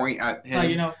them point at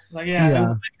him.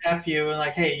 F you, and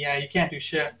like, hey, yeah, you can't do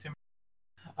shit to me.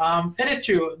 It is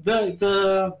true.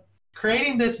 The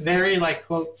creating this very like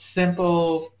quote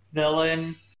simple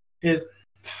villain is.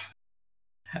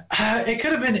 It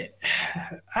could have been.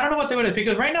 I don't know what they would have,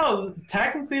 because right now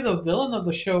technically the villain of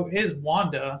the show is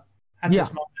Wanda at this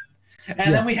moment,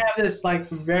 and then we have this like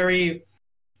very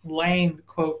lame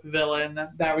quote villain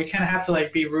that we kind of have to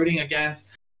like be rooting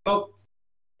against. But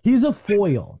he's a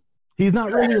foil. He's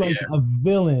not really like a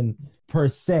villain per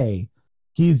se.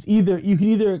 He's either, you can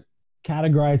either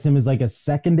categorize him as like a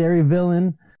secondary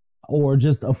villain or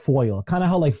just a foil. Kind of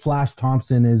how like Flash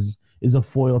Thompson is a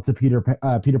foil to Peter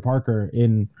Parker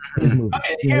in his movie.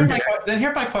 Okay,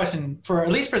 here's my question for, at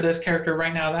least for this character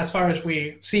right now, as far as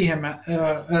we see him,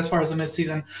 as far as the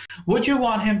midseason, would you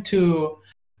want him to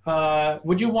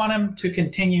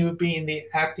continue being the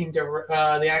acting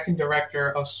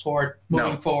director of SWORD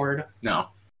moving forward? No.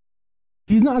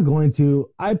 He's not going to.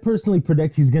 I personally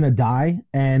predict he's going to die,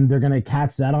 and they're going to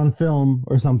catch that on film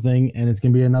or something, and it's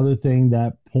going to be another thing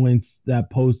that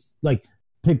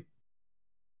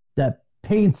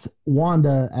paints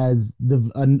Wanda as a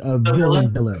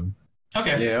villain.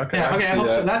 Okay. Yeah. Okay. Yeah, okay. I hope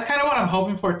so. That's kind of what I'm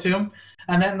hoping for too,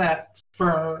 and then that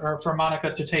for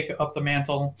Monica to take up the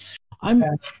mantle. I'm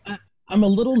a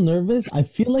little nervous. I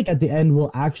feel like at the end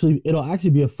it'll actually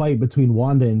be a fight between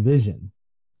Wanda and Vision.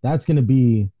 That's going to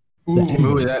be. That'd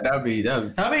be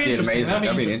amazing.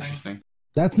 That'd be interesting.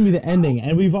 That's gonna be the ending,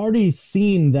 and we've already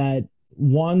seen that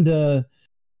Wanda.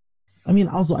 I mean,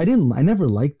 also, I never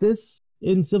liked this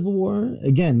in Civil War.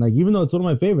 Again, like even though it's one of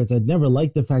my favorites, I'd never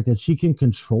liked the fact that she can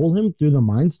control him through the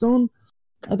Mind Stone.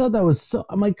 I thought that was so.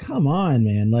 I'm like, come on,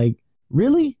 man! Like,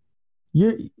 really?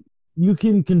 You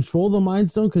can control the Mind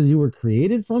Stone because you were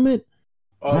created from it?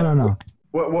 I don't know.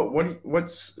 What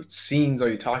scenes are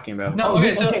you talking about? No,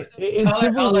 okay, in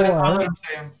Civil War,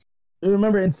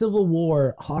 remember in Civil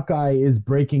War, Hawkeye is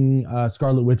breaking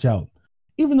Scarlet Witch out,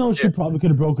 even though she probably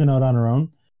could have broken out on her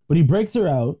own. But he breaks her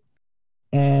out,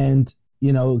 and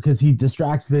because he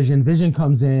distracts Vision. Vision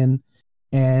comes in,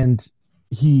 and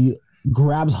he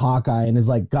grabs Hawkeye and is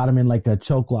like got him in like a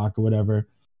chokehold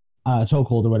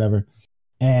or whatever,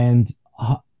 and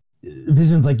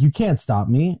Vision's like, "You can't stop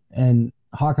me," and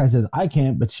Hawkeye says, "I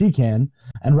can't, but she can."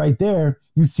 And right there,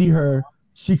 you see her.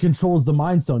 She controls the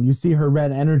Mind Stone. You see her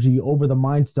red energy over the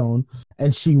Mind Stone,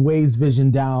 and she weighs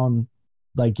Vision down,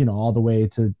 like all the way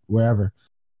to wherever,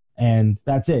 and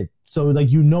that's it. So like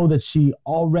that she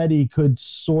already could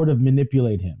sort of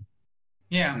manipulate him.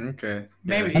 Yeah. Okay.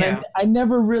 Maybe. And yeah. I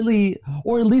never really,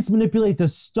 or at least manipulate the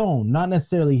stone, not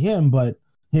necessarily him, but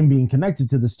him being connected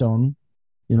to the stone.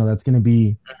 That's going to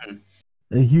be.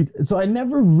 So I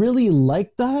never really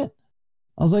liked that.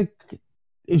 I was like,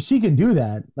 if she can do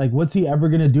that, like, what's he ever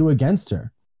gonna do against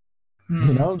her?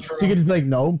 True. She could just be like,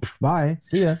 no, bye,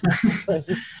 see ya.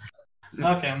 Okay.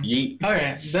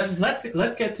 Okay. Then let's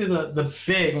get to the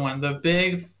big one, the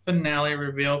big finale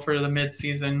reveal for the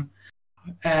mid-season,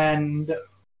 and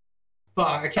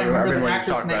I can't remember the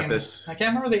actor's name. I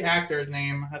can't remember the actor's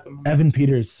name at the moment. Evan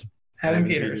Peters. Evan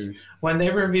Peters. When they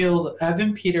revealed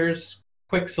Evan Peters'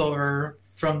 Quicksilver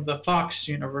from the Fox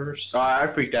universe. Oh, I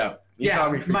freaked out. I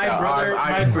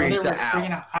freaked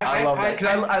out. I love that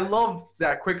because I love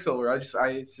that Quicksilver.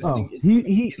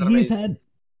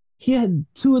 He had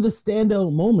two of the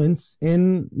standout moments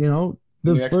in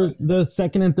the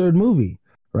second and third movie,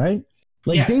 right?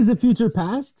 Like Days of Future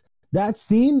Past. That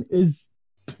scene is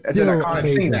it's an iconic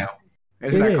scene now.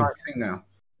 It's an iconic scene now.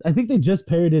 I think they just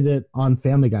parodied it on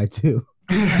Family Guy too.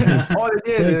 Oh,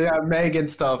 they did. They got Meg and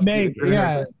stuff. Meg,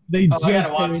 yeah. They just I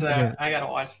gotta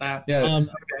watch that. Yeah.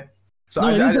 Okay. So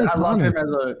I love him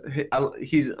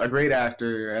he's a great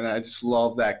actor, and I just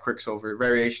love that Quicksilver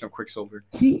variation of Quicksilver.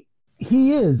 He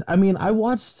is. I mean, I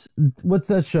watched what's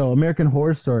that show? American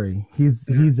Horror Story.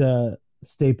 He's a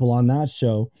staple on that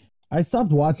show. I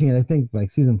stopped watching it. I think like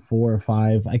season 4 or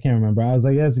 5. I can't remember. I was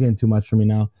like, that's getting too much for me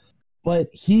now. But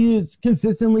he is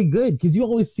consistently good because you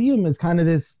always see him as kind of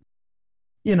this.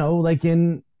 Like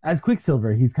as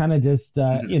Quicksilver, he's kind of just,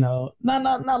 not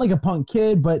like a punk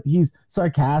kid, but he's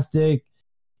sarcastic,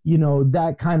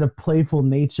 that kind of playful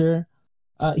nature.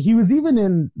 He was even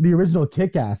in the original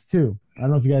Kick-Ass too. I don't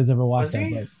know if you guys ever watched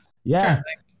that. But yeah,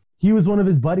 he was one of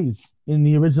his buddies in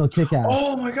the original Kick-Ass.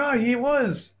 Oh my God, he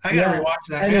was. I gotta rewatch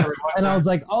that. I was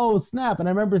like, oh snap! And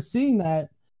I remember seeing that,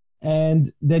 and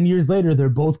then years later, they're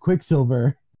both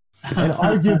Quicksilver, and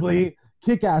arguably.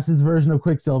 Kick-Ass's version of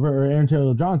Quicksilver, or Aaron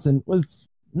Taylor Johnson, was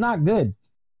not good.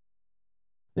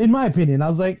 In my opinion, I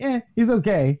was like, he's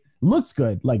okay. Looks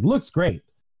good, looks great.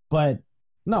 But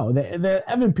no, the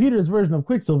Evan Peters version of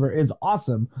Quicksilver is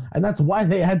awesome, and that's why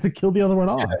they had to kill the other one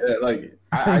off. Yeah,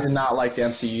 I did not like the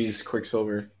MCU's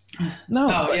Quicksilver. No.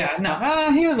 Oh yeah,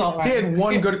 no. He was all right. He had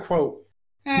one good quote.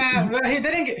 But they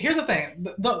didn't get. Here's the thing: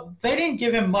 they didn't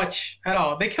give him much at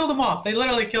all. They killed him off. They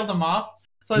literally killed him off.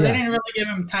 So they didn't really give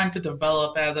him time to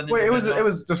develop as an. Wait, individual. it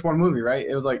was just one movie, right?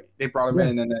 It was like they brought him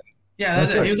in and then. Yeah,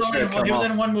 that's it. He was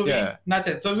in one movie. Yeah. And that's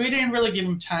it. So we didn't really give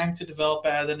him time to develop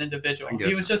as an individual. He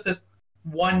was just this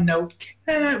one note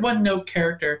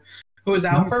character who was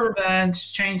out for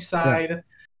revenge, change side,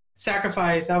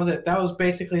 sacrifice. That was it. That was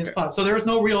basically his plot. So there was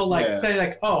no real say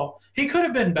like, oh, he could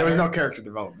have been better. There was no character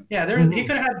development. Yeah, he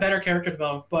could have had better character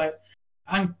development, but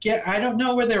I don't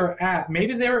know where they were at.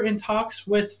 Maybe they were in talks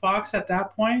with Fox at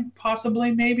that point,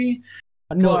 possibly, maybe.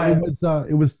 No, it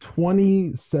was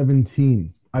 2017,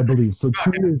 I believe. So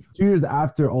 2 years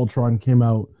after Ultron came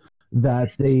out,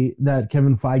 that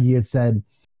Kevin Feige had said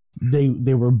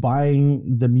they were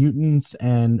buying the mutants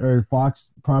or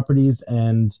Fox properties,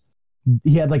 and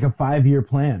he had like a 5-year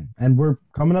plan, and we're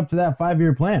coming up to that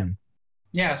 5-year plan.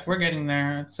 Yes, we're getting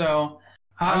there. So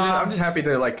I'm just happy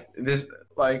to I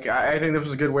think this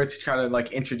was a good way to try to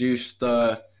like introduce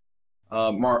the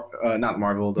not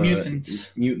Marvel, the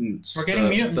mutants. We're getting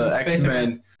mutants, the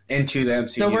X-Men into the MCU.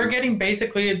 So we're getting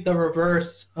basically the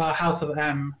reverse House of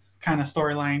M kind of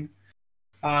storyline,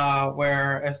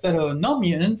 where instead of no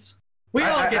mutants,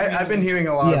 I've been hearing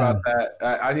a lot about that.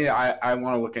 I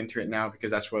want to look into it now because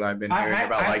that's what I've been hearing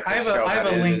about. Like I have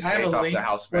a link the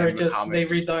House of M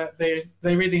comics.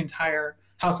 They read the entire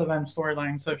House of M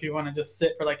storyline. So if you want to just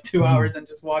sit for like 2 hours and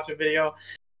just watch a video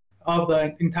of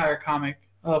the entire comic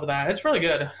of that, it's really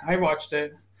good. I watched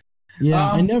it.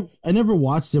 Yeah, I never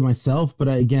watched it myself, but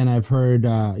I've heard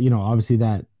obviously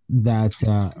that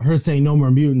her saying no more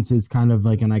mutants is kind of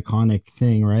like an iconic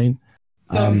thing, right?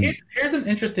 So here's an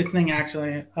interesting thing,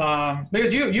 actually,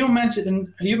 because you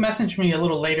messaged me a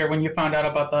little later when you found out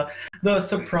about the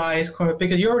surprise quote,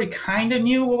 because you already kind of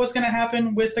knew what was going to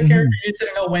happen with the character. You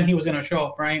didn't know when he was going to show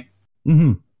up, right?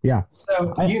 Mm-hmm. Yeah.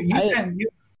 So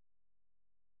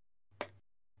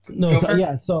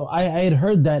So I had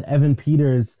heard that Evan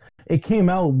Peters, it came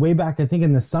out way back, I think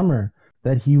in the summer,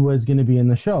 that he was going to be in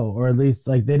the show, or at least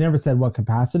like they never said what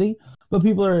capacity, but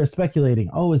people are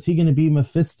speculating, oh, is he going to be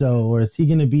Mephisto, or is he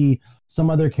going to be some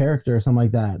other character or something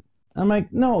like that? I'm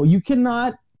like, no, you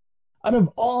cannot, out of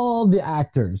all the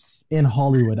actors in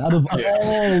Hollywood, out of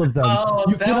all of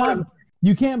them,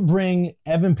 you can't bring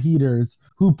Evan Peters,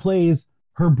 who plays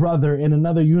her brother in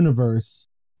another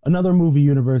movie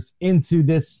universe, into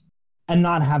this and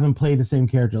not have him play the same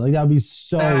character. Like, that would be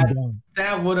so dumb.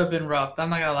 That would have been rough. I'm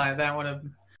not gonna lie. That would have.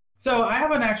 So I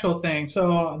have an actual thing.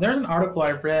 So there's an article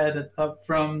I read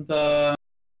from the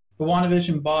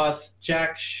WandaVision boss,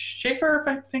 Jack Schaefer,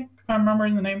 I think, if I'm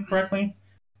remembering the name correctly.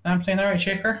 I'm saying that right,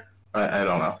 Schaefer? I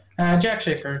don't know. Jack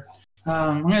Schaefer.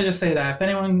 I'm gonna just say that. If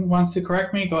anyone wants to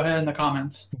correct me, go ahead in the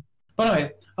comments. But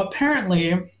anyway,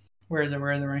 apparently, where is it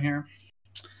right here?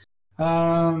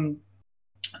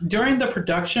 During the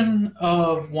production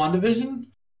of WandaVision,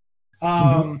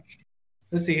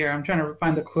 let's see here. I'm trying to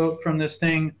find the quote from this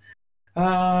thing.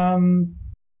 Here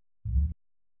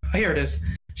it is.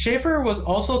 Schaefer was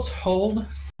also told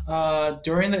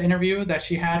during the interview that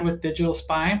she had with Digital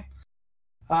Spy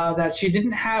that she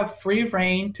didn't have free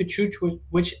reign to choose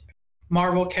which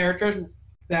Marvel characters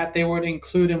that they would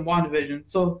include in WandaVision.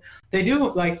 So they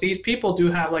do, like, these people do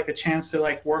have like a chance to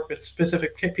like work with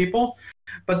specific people,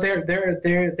 but they're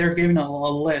given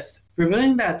a list,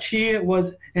 revealing that she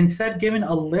was instead given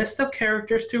a list of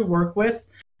characters to work with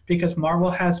because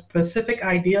Marvel has specific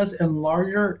ideas and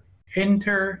larger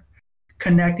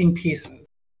interconnecting pieces.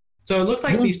 So it looks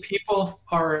like these people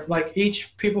are like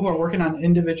each people who are working on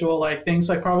individual like things.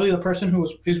 Like probably the person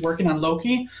who's working on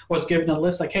Loki was given a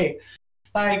list like, hey,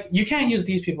 like you can't use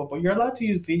these people, but you're allowed to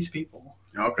use these people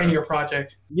in your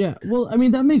project. Yeah, well, I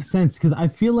mean that makes sense because I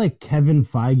feel like Kevin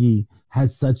Feige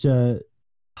has such a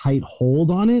tight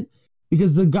hold on it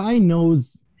because the guy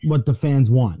knows what the fans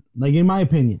want. Like in my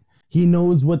opinion, he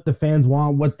knows what the fans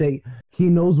want. He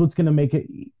knows what's going to make it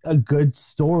a good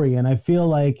story, and I feel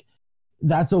like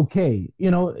that's okay.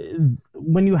 You know,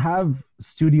 when you have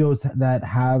studios that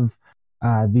have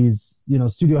these,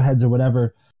 studio heads or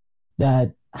whatever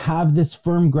that have this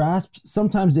firm grasp,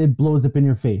 sometimes it blows up in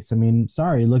your face. I mean,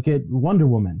 sorry, look at Wonder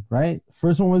Woman, right?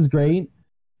 First one was great,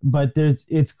 but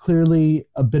it's clearly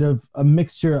a bit of a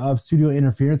mixture of studio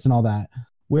interference and all that.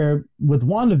 Where with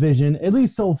WandaVision, at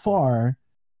least so far,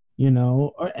 and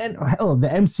hell, the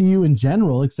MCU in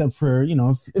general, except for,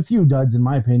 a few duds in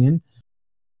my opinion,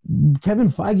 Kevin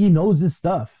Feige knows his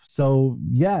stuff. So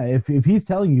yeah, if he's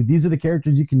telling you these are the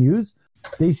characters you can use,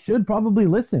 they should probably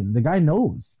listen. The guy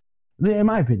knows. in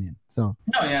my opinion. So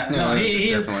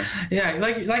Definitely.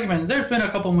 Like you mentioned, there's been a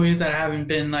couple movies that haven't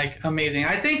been like amazing.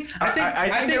 I think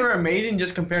they were amazing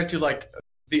just compared to like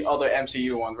the other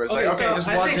MCU ones, where it's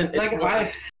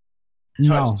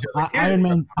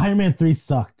Iron Man 3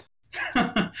 sucked.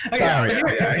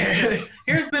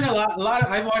 Here's been a lot.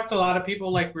 I've watched a lot of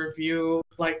people like review,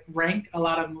 like rank a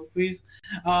lot of movies.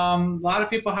 A lot of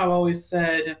people have always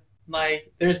said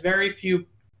like there's very few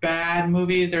bad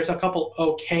movies. There's a couple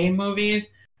okay movies,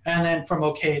 and then from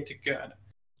okay to good.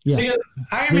 Yeah. Because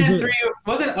Iron Man 3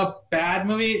 wasn't a bad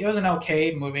movie. It was an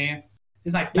okay movie.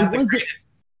 It's like not the greatest.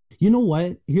 You know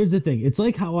what? Here's the thing. It's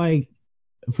like how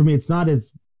for me, it's not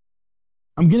as.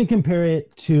 I'm gonna compare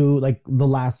it to like The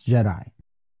Last Jedi.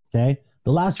 Okay,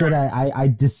 The Last Jedi, I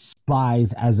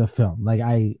despise as a film. Like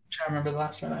I remember The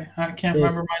Last Jedi. I can't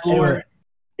remember my lore.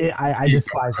 I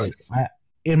despise it.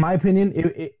 In my opinion,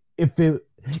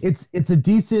 it's a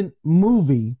decent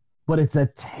movie, but it's a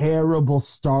terrible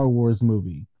Star Wars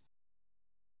movie.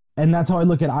 And that's how I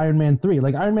look at Iron Man 3.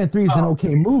 Like Iron Man 3 is an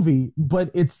okay movie,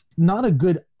 but it's not a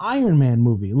good Iron Man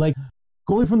movie. Like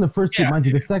going from the first two, mind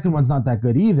you, the second one's not that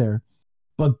good either.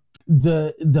 But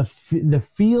the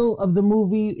feel of the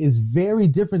movie is very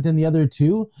different than the other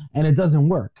two, and it doesn't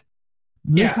work.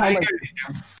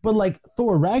 But like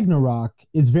Thor Ragnarok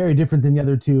is very different than the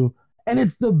other two, and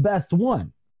it's the best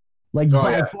one. Like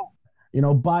by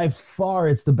far,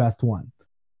 it's the best one.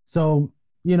 So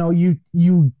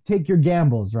you take your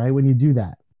gambles, right, when you do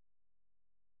that.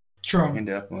 True,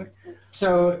 definitely.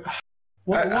 So,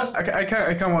 I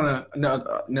kind of want to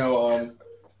know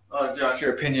Josh,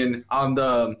 your opinion on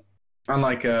the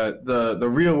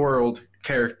real world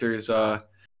characters. I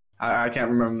can't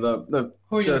remember the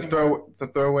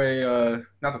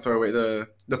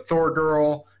Thor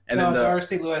girl, and then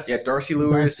Darcy Lewis. Yeah, Darcy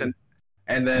Lewis, and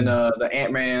then the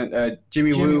Ant-Man,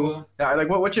 Jimmy Woo. Like,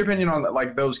 what's your opinion on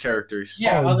like those characters?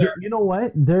 Yeah, you know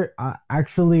what? They're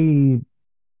actually,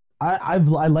 I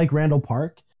like Randall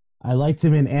Park. I liked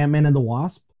him in Ant-Man and the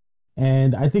Wasp.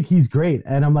 And I think he's great.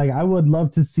 And I'm like, I would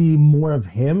love to see more of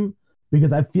him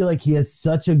because I feel like he has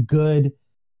such a good.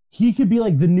 He could be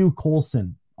like the new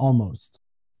Coulson almost,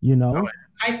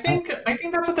 I think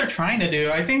that's what they're trying to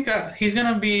do. I think that he's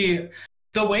gonna be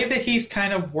the way that he's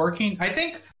kind of working. I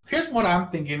think here's what I'm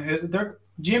thinking is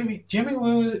Jimmy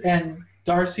Woo and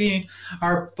Darcy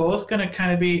are both gonna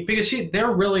kind of be because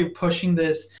they're really pushing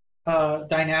this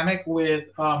dynamic with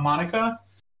Monica.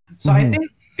 So I think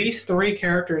these three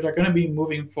characters are going to be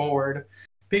moving forward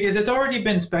because it's already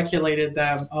been speculated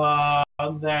that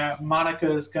that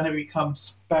Monica is going to become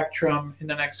Spectrum in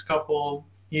the next couple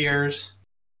years.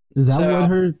 Is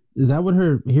that what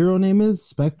her hero name is?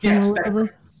 Spectrum or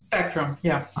whatever? Spectrum,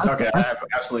 yeah. Okay, I have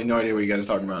absolutely no idea what you guys are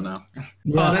talking about now.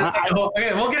 Yeah,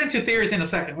 okay, we'll get into theories in a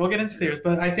second.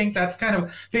 But I think that's kind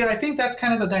of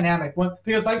the dynamic.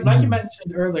 Because like you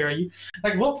mentioned earlier,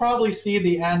 we'll probably see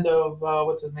the end of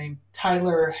what's his name,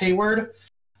 Tyler Hayward,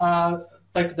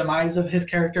 like the demise of his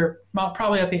character,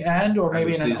 probably at the end or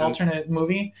maybe in an alternate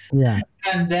movie. Yeah,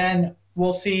 and then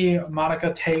we'll see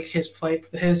Monica take his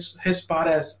spot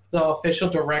as the official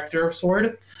director of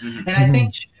S.W.O.R.D. And I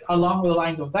think along the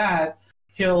lines of that,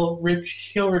 he'll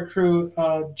recruit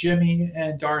Jimmy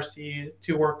and Darcy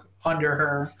to work under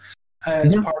her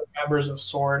as part of members of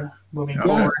S.W.O.R.D. moving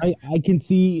forward. I can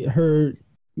see her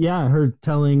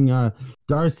telling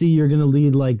Darcy, you're gonna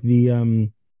lead like the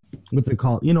what's it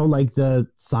called? Like the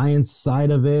science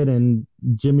side of it, and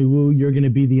Jimmy Woo, you're gonna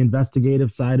be the investigative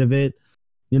side of it.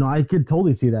 I could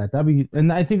totally see that.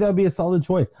 And I think that'd be a solid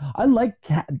choice. I like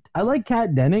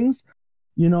Kat Dennings,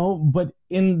 but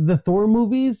in the Thor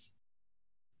movies,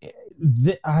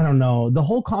 I don't know, the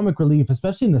whole comic relief,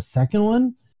 especially in the second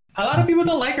one. A lot of people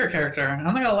don't like her character. I'm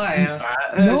not gonna lie.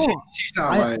 She's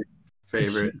not my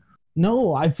favorite.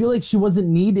 I feel like she wasn't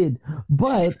needed,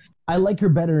 but I like her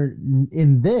better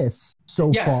in this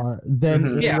far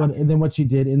than what she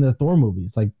did in the Thor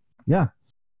movies. Like, yeah.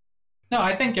 No,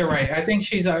 I think you're right. I think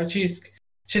she's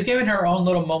given her own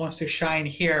little moments to shine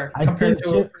here.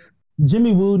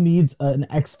 Jimmy Woo needs an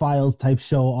X-Files type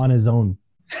show on his own.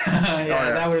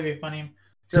 That would be funny.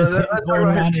 Let's talk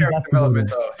about his character development,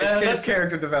 though. His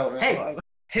character development. Hey,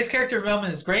 his character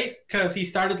development is great because he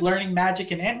started learning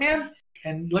magic in Ant-Man,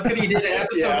 and look what he did in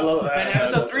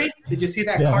episode 3. Did you see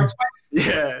that card swipe?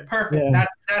 Yeah, perfect. Yeah.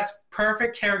 That's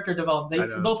perfect character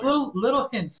development. Those little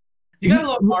hints. You gotta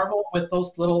love Marvel with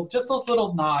those little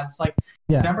nods. Like,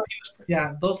 remember,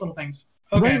 those little things.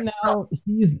 Okay.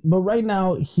 Right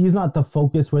now he's not the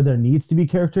focus where there needs to be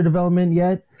character development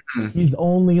yet. He's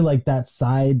only like that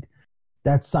side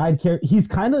character. He's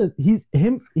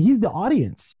the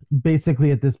audience basically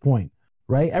at this point,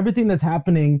 right? Everything that's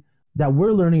happening that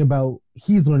we're learning about,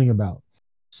 he's learning about.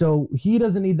 So he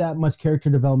doesn't need that much character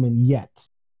development yet.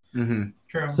 Mm-hmm.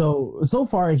 True. So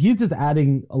far, he's just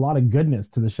adding a lot of goodness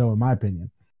to the show, in my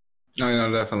opinion. I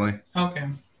know, definitely. Okay.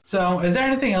 So, is there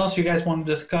anything else you guys want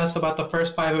to discuss about the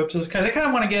first 5 episodes? Because I kind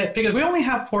of want to get, because we only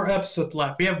have 4 episodes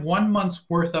left. We have 1 month's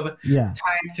worth of time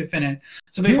to finish.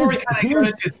 So before we kind of go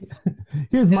into...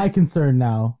 Here's my concern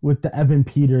now with the Evan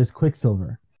Peters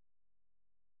Quicksilver.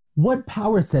 What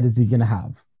power set is he going to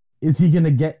have? Is he going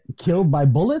to get killed by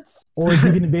bullets? Or is he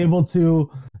going to be able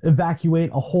to evacuate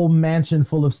a whole mansion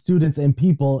full of students and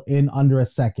people in under a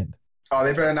second? Oh,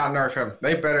 they better not nerf him.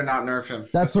 They better not nerf him.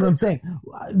 That's what I'm saying.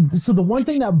 So the one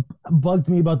thing that bugged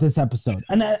me about this episode,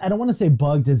 and I don't want to say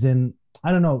bugged as in,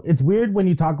 I don't know. It's weird when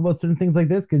you talk about certain things like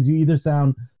this because you either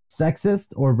sound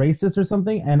sexist or racist or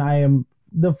something, and I am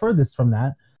the furthest from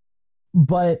that.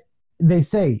 But they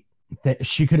say that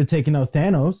she could have taken out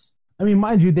Thanos. I mean,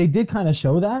 mind you, they did kind of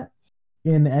show that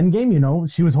in Endgame. You know,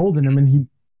 she was holding him and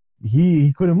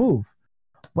he couldn't move.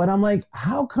 But I'm like,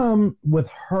 how come with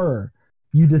her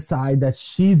you decide that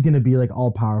she's going to be like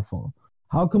all powerful?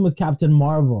 How come with Captain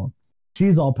Marvel,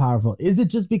 she's all powerful? Is it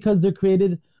just because they're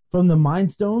created from the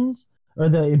Mind Stones or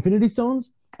the Infinity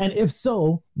Stones? And if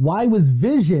so, why was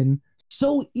Vision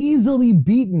so easily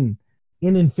beaten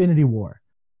in Infinity War?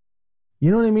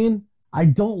 You know what I mean? I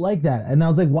don't like that. And I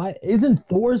was like, why isn't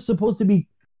Thor supposed to be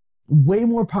way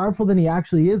more powerful than he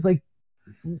actually is? Like,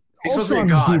 he's supposed to be a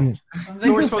god. They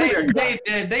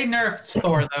nerfed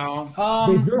Thor though.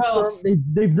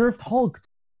 They've nerfed Hulk.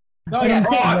 Oh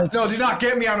yeah. No, do not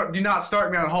get me on. Do not start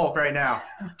me on Hulk right now.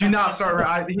 Do not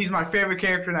start. He's my favorite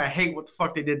character, and I hate what the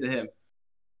fuck they did to him.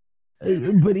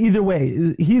 But either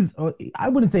way, I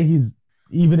wouldn't say he's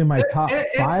even in my top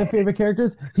 5 favorite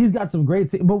characters. He's got some great.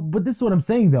 But this is what I'm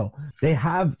saying though. They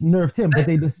have nerfed him, but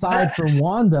they decide for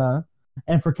Wanda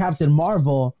and for Captain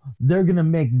Marvel, they're gonna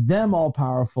make them all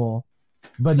powerful,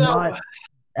 but not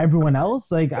everyone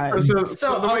else. Like,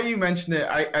 so the way you mentioned it,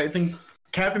 I think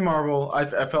Captain Marvel, I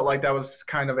felt like that was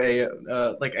kind of a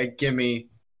gimme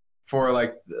for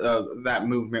like that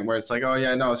movement where it's like, oh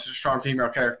yeah, no, it's a strong female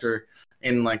character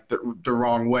in like the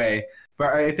wrong way.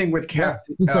 But I think with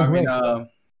Captain, wow,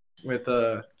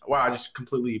 I just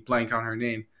completely blanked on her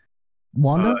name.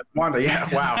 Wanda? Wanda, yeah,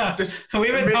 wow. Just we've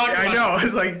been talking. I know.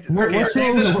 It's like what's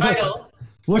in the title?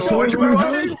 What's So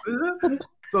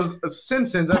it's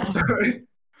Simpsons episode.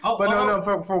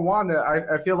 No. For Wanda,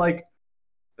 I feel like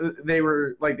they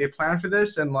were like they planned for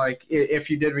this, and like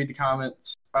if you did read the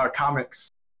comics,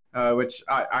 which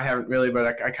I haven't really,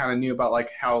 but I kind of knew about like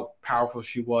how powerful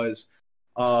she was.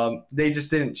 They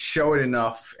just didn't show it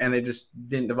enough, and they just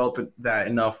didn't develop that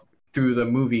enough through the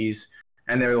movies,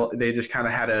 and they just kind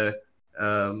of had to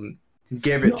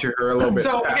give it to her a little bit.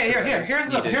 So okay,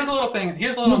 here's a little thing.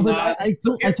 Here's a little. I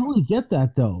totally get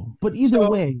that though. But either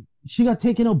way, she got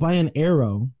taken out by an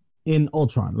arrow in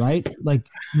Ultron, right? Like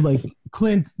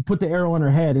Clint put the arrow on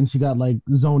her head, and she got like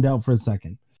zoned out for a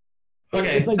second.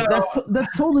 Okay, it's like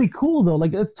that's totally cool though.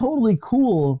 Like it's totally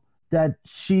cool that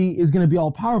she is going to be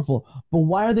all powerful. But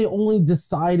why are they only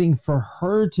deciding for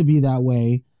her to be that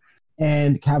way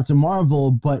and Captain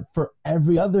Marvel, but for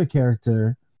every other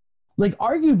character? Like,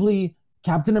 arguably,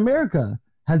 Captain America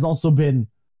has also been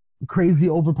crazy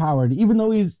overpowered, even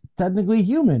though he's technically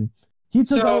human. He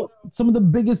took out some of the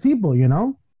biggest people, you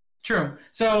know? True.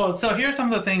 So here's some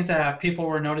of the things that people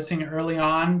were noticing early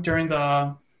on during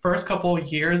the first couple of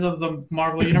years of the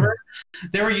Marvel Universe.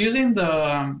 They were using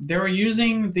the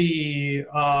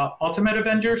Ultimate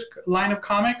Avengers line of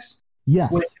comics.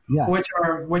 Yes.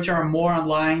 Which are more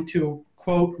online to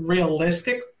quote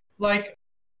realistic like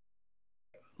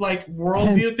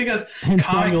worldviews, because hence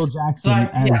Samuel Jackson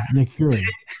as Nick Fury.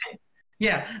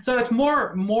 Yeah, so it's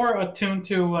more attuned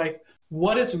to like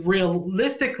what is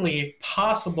realistically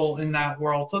possible in that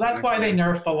world. So that's why they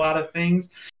nerfed a lot of things.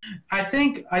 I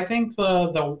think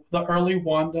the early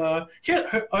Wanda.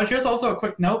 Here's also a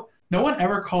quick note. No one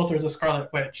ever calls her the Scarlet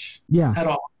Witch. Yeah. At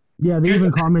all. Yeah, they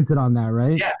even commented on that,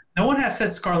 right? Yeah. No one has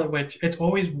said Scarlet Witch. It's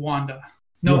always Wanda.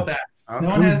 Note that. Okay.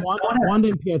 No one has Wanda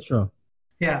and Pietro.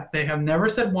 Yeah, they have never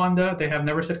said Wanda. They have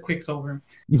never said Quicksilver.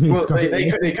 Well, they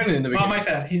couldn't in the beginning. Oh, my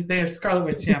bad. They are Scarlet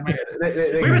Witch. Yeah, my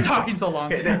bad. We've been talking so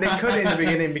long. They couldn't in the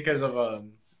beginning because of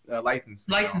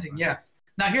licensing. Licensing, yes.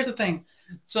 Now here's the thing.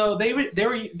 So they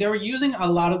were using a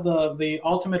lot of the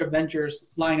Ultimate Avengers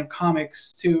line of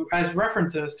comics as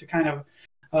references to kind of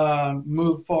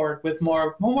move forward with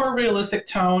more realistic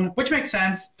tone, which makes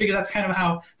sense because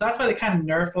that's why they kind of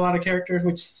nerfed a lot of characters,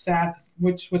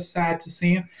 which was sad to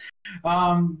see.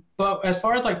 But as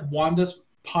far as like Wanda's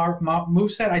power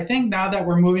moveset, I think now that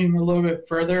we're moving a little bit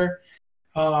further,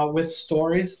 with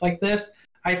stories like this.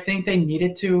 I think they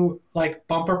needed to like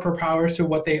bump up her powers to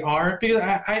what they are, because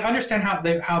I understand how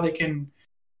they can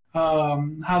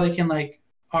like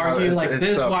argue like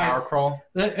this is why power crawl.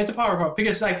 It's a power crawl,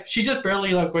 because like she just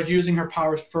barely like was using her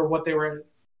powers for what they were,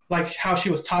 like how she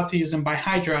was taught to use them by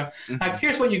Hydra. Like,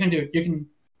 here's what you can do: you can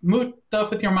move stuff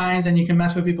with your minds, and you can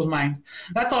mess with people's minds.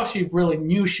 That's all she really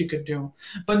knew she could do.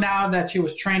 But now that she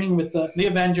was training with the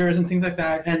Avengers and things like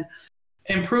that, and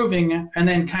improving, and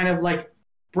then kind of like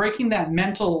breaking the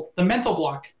mental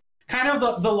block, kind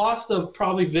of the loss of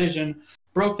probably Vision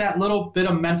broke that little bit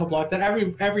of mental block that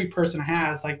every person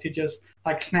has, like to just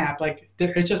like snap, like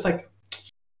it's just like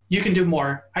you can do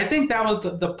more. I think that was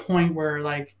the point where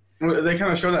like they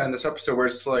kind of show that in this episode where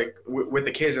it's like with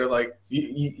the kids, they're like,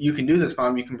 you can do this,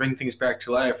 Mom, you can bring things back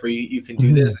to life, or you can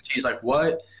do this, and she's like,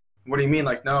 what do you mean,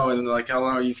 like no, and they're like, how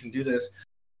long you can do this.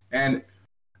 And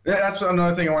that's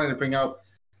another thing I wanted to bring up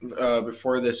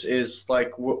before this is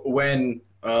like when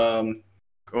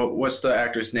what's the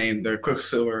actor's name, the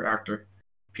Quicksilver actor,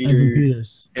 Evan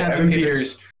Peters. Yeah, Evan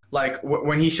Peters. Like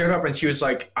when he showed up and she was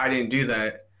like, I didn't do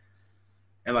that,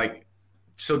 and like,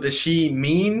 so does she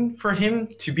mean for him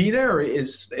to be there, or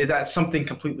is that something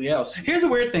completely else? Here's the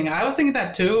weird thing. I was thinking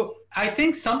that too. I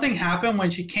think something happened when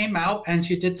she came out and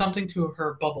she did something to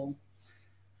her bubble.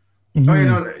 Oh, you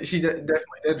know, she definitely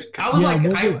did. I was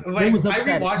I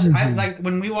rewatched. I like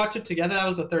when we watched it together. That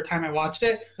was the third time I watched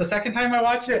it. The second time I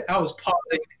watched it, I was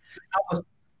pausing.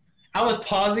 I was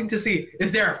pausing to see,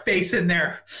 is there a face in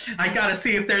there? I gotta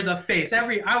see if there's a face. I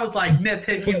was like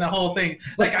nitpicking the whole thing.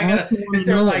 Like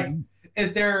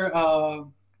is there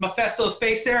Mephisto's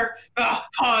face there? Oh,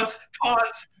 pause.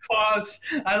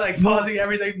 I like pausing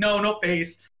everything. No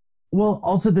face. Well,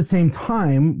 also at the same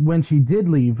time, when she did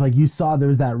leave, like you saw there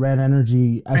was that red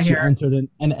energy as she entered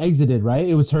and exited, right?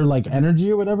 It was her like energy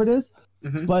or whatever it is.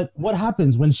 But what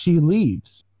happens when she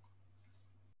leaves?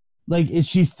 Like, is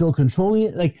she still controlling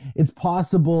it? Like, it's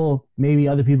possible maybe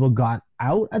other people got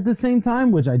out at the same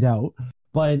time, which I doubt.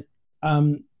 But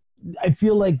I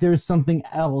feel like there's something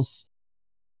else.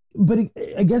 But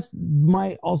I guess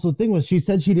my also thing was she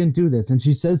said she didn't do this. And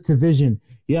she says to Vision,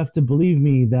 you have to believe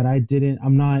me that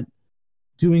I'm not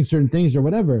doing certain things or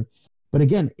whatever. But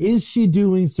again, is she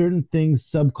doing certain things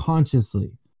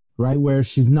subconsciously, right? Where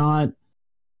she's not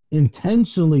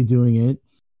intentionally doing it,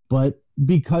 but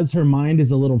because her mind is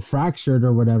a little fractured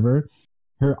or whatever,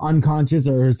 her unconscious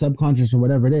or her subconscious or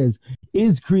whatever it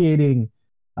is creating,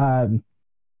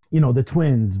 the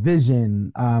twins,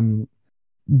 Vision,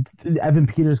 Evan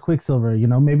Peters, Quicksilver. You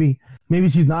know, maybe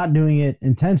she's not doing it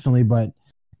intentionally, but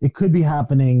it could be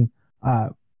happening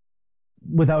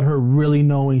without her really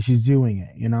knowing she's doing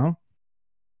it. You know.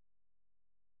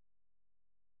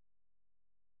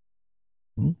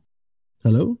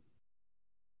 Hello.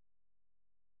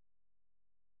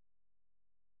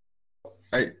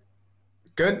 Hey,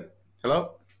 good.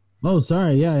 Hello. Oh,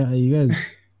 sorry. Yeah, you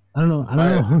guys. I don't know.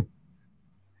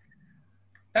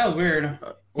 That was weird.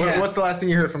 What's the last thing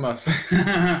you heard from us?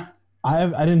 I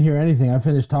didn't hear anything. I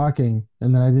finished talking,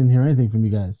 and then I didn't hear anything from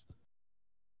you guys.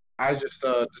 I just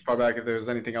brought back if there was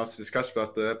anything else to discuss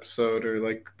about the episode or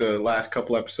like the last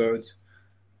couple episodes.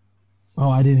 Oh,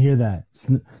 I didn't hear that.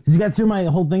 Did you guys hear my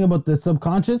whole thing about the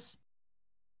subconscious?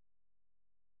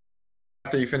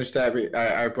 After you finished that,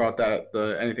 I brought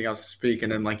that anything else to speak,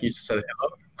 and then like you just said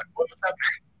hello. Like, what's happening?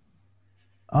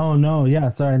 Oh no, yeah,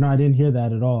 sorry, no, I didn't hear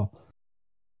that at all.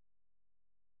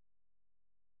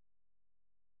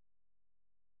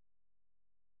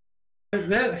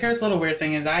 Here's a little weird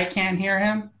thing: is I can't hear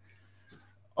him.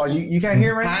 Oh, you can't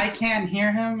hear right now? I can't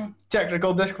hear him.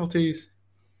 Technical difficulties.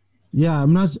 Yeah,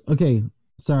 I'm not okay.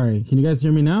 Sorry, can you guys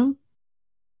hear me now?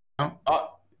 Oh,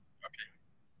 okay.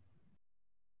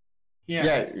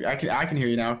 Yeah, I can hear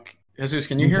you now. Jesus,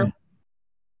 can you hear him?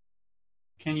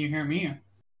 Can you hear me?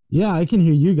 Yeah, I can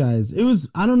hear you guys. It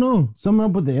was, I don't know, something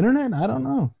up with the internet? I don't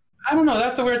know.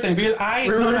 That's the weird thing, because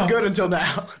we were good until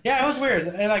now. Yeah, it was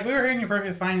weird. Like, we were hearing you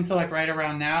perfectly fine until like right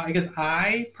around now, because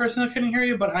I personally couldn't hear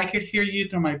you, but I could hear you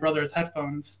through my brother's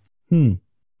headphones. Interesting.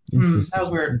 That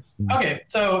was weird. Okay,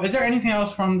 so is there anything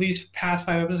else from these past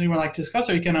 5 episodes you would like to discuss,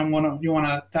 or you want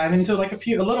to dive into like a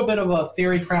little bit of a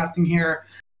theory crafting here,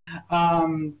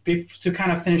 to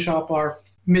kind of finish up our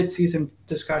mid-season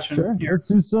discussion? Sure. Here. Let's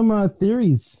do some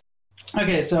theories.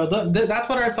 Okay, so that's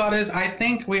what our thought is. I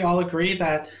think we all agree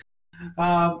that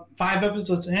 5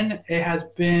 episodes in, it has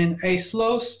been a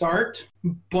slow start,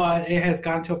 but it has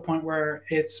gotten to a point where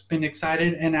it's been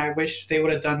excited, and I wish they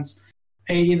would have done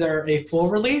either a full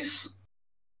release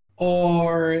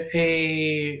or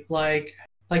a like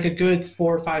a good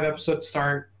 4 or 5 episode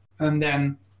start, and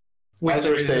then I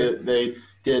wish they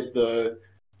did the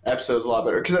episodes a lot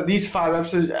better, because these 5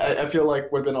 episodes I feel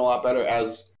like would have been a lot better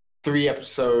as 3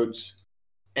 episodes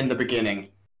in the beginning.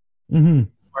 Mm-hmm.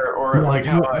 Or like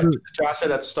how Josh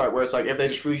said at the start, where it's like if they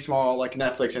just release them all like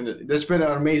Netflix, and there's been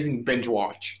an amazing binge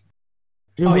watch.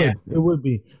 It would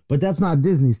be, but that's not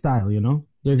Disney style, you know.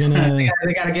 They're gonna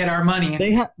they gotta get our money.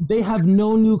 They have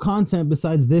no new content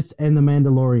besides this and The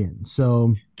Mandalorian,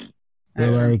 so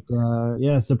they're like,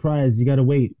 surprise! You gotta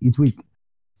wait each week.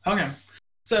 Okay,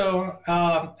 so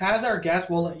as our guest,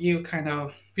 we'll let you kind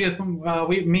of.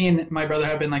 Me and my brother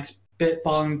have been like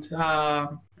spitballing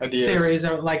theories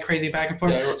are like crazy back and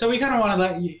forth. Yeah. So we kind of want to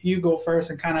let you go first,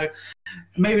 and kind of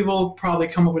maybe we'll probably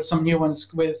come up with some new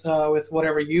ones with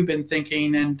whatever you've been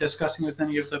thinking and discussing with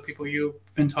any of the people you've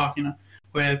been talking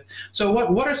with. So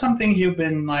what are some things you've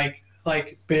been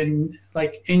been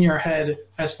in your head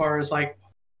as far as like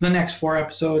the next 4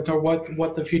 episodes, or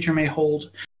what the future may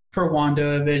hold for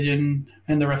WandaVision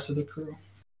and the rest of the crew?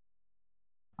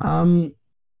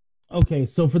 Okay,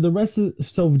 so for the rest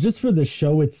of just for the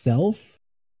show itself,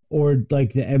 or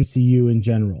like the MCU in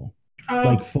general,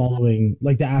 like following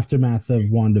like the aftermath of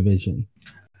WandaVision.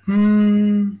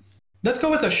 Let's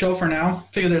go with the show for now,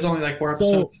 because there's only like 4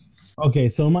 episodes.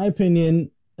 So in my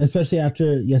opinion, especially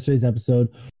after yesterday's episode,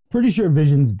 pretty sure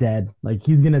Vision's dead. Like,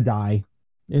 he's gonna die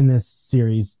in this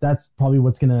series. That's probably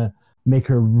what's gonna make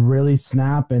her really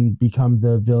snap and become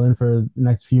the villain for the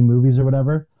next few movies or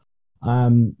whatever.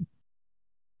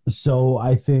 So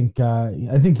I think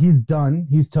he's done.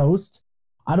 He's toast.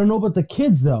 I don't know about the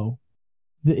kids though.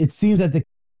 It seems that the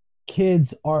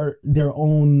kids are their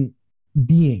own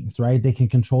beings, right? They can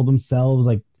control themselves,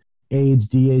 like age,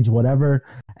 de-age, whatever.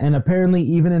 And apparently,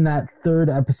 even in that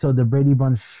 3rd episode, the Brady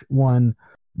Bunch one,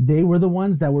 they were the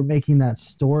ones that were making that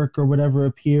stork or whatever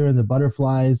appear, and the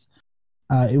butterflies.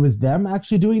 It was them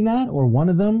actually doing that, or one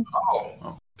of them.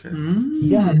 Oh, okay.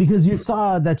 Yeah, because you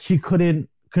saw that she couldn't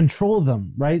control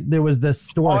them, right? There was this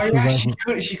stork. Oh yeah,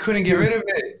 she couldn't get rid of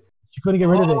it. She couldn't get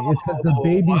rid of it. It's because the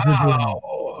babies were doing it.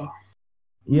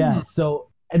 Yeah. So,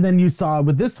 and then you saw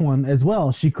with this one as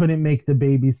well, she couldn't make the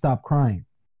baby stop crying.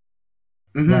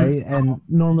 Right. And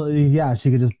normally,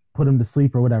 she could just put him to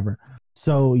sleep or whatever.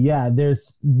 So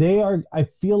I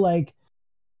feel like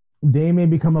they may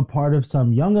become a part of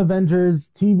some Young Avengers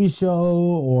TV show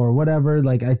or whatever.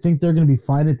 Like, I think they're going to be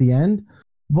fine at the end,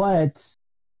 but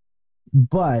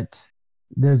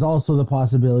there's also the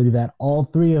possibility that all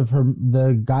 3 of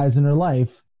the guys in her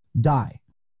life die.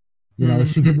 You know,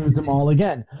 she could lose them all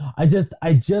again. I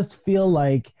just feel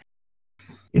like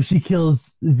if she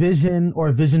kills Vision,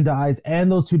 or Vision dies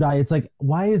and those 2 die, it's like,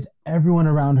 why is everyone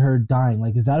around her dying?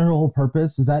 Like, is that her whole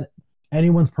purpose? Is that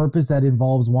anyone's purpose that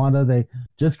involves Wanda? They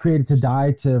just created to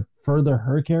die to further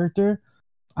her character?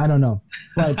 I don't know.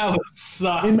 But that would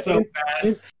suck so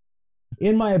bad.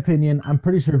 In my opinion, I'm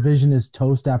pretty sure Vision is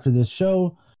toast after this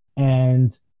show,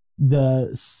 and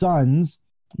the sons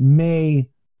may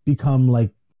become like,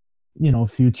 you know,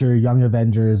 future Young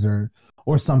Avengers or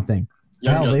something.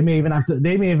 Hell, they may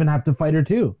even have to fight her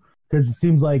too, because it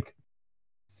seems like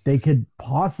they could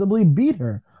possibly beat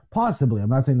her. Possibly, I'm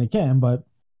not saying they can, but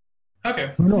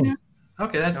okay, who knows? Yeah.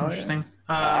 Okay, that's interesting.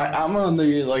 I'm on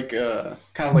the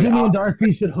kind of like Jimmy and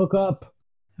Darcy should hook up.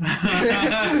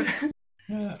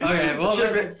 Okay, well,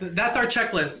 that's our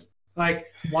checklist. Like,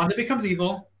 Wanda becomes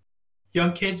evil,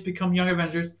 young kids become Young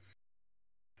Avengers.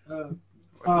 Vision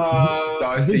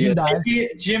dies.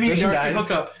 Jimmy and Darcy hook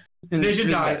up.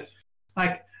 Vision dies.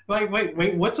 Like,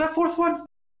 wait, what's that 4th one?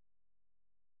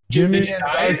 Jimmy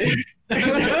dies.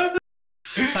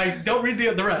 Like, don't read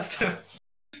the rest.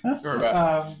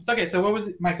 Okay, so what was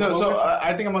it, Michael? So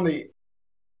I think I'm on the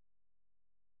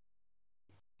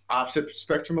opposite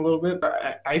spectrum a little bit.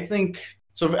 I think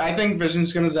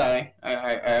Vision's gonna die.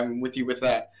 I am with you with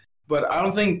that, but I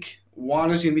don't think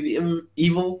Wanda's gonna be the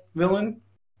evil villain.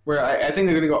 Where I think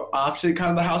they're gonna go opposite, kind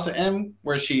of the House of M,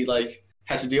 where she like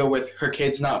has to deal with her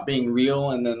kids not being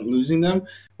real and then losing them.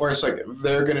 Where it's like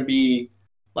they're gonna be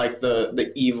like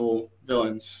the evil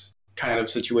villains kind of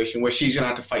situation, where she's gonna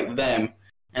have to fight them,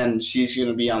 and she's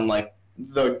gonna be on like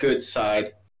the good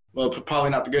side. Well, probably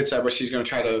not the good side, but she's gonna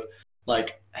try to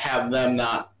like have them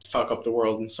not fuck up the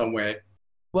world in some way.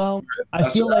 Well, I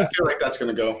feel like that's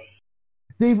gonna go.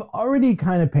 They've already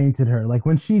kind of painted her, like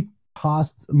when she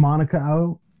tossed Monica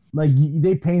out, like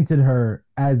they painted her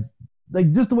as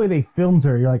like just the way they filmed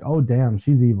her. You're like, oh damn,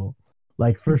 she's evil,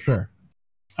 like for sure.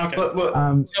 Okay,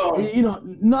 so you know,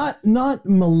 not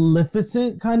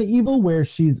Maleficent kind of evil, where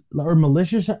she's, or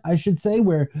malicious, I should say,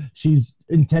 where she's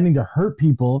intending to hurt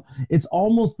people. It's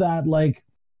almost that like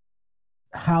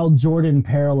Hal Jordan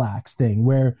parallax thing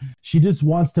where she just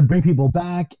wants to bring people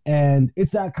back, and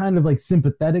it's that kind of like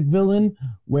sympathetic villain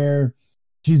where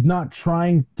she's not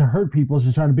trying to hurt people,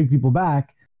 she's trying to bring people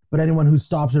back, but anyone who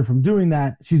stops her from doing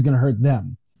that, she's going to hurt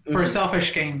them for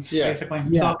selfish gains, basically.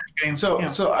 Selfish gains.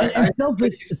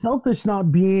 Selfish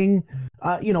not being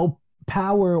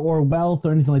power or wealth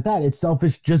or anything like that. It's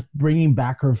selfish just bringing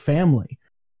back her family.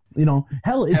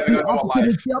 Hell, it's the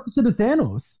opposite of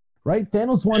Thanos. Right?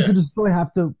 Thanos wants to destroy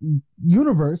half the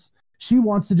universe. She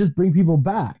wants to just bring people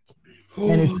back.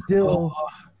 And it's still...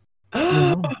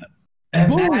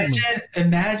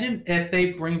 Imagine if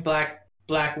they bring Black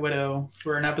Widow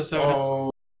for an episode.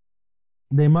 Oh.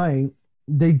 They might.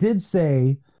 They did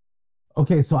say...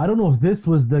 Okay, so I don't know if this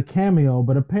was the cameo,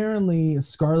 but apparently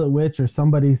Scarlet Witch or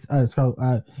somebody's...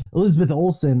 Elizabeth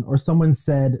Olsen or someone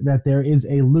said that there is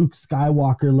a Luke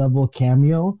Skywalker level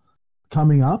cameo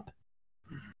coming up.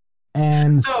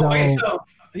 And so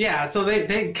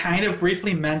they kind of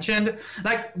briefly mentioned,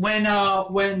 like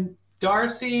when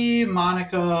Darcy,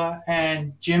 Monica,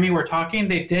 and Jimmy were talking,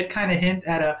 they did kind of hint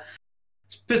at a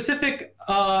specific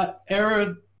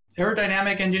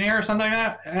aerodynamic engineer or something like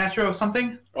that, Astro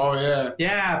something. Oh yeah.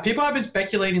 Yeah, people have been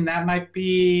speculating that might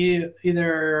be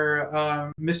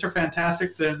either Mr.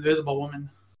 Fantastic, the Invisible Woman.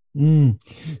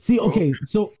 See, okay,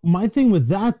 so my thing with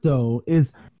that though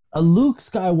is a Luke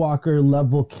Skywalker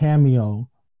level cameo,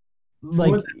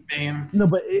 like no,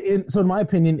 but so in my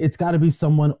opinion, it's got to be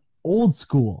someone old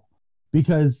school,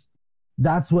 because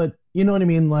that's what you know what I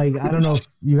mean. Like, I don't know if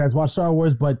you guys watch Star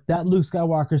Wars, but that Luke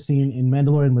Skywalker scene in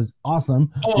Mandalorian was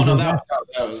awesome. Oh no, that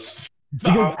was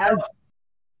because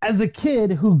as a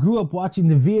kid who grew up watching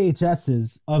the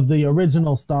VHSs of the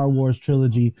original Star Wars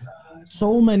trilogy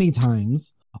so many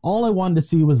times, all I wanted to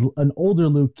see was an older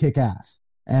Luke kick ass,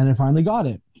 and I finally got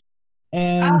it.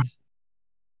 And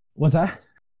what's that?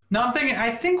 No, I'm thinking. I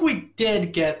think we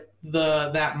did get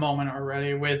that moment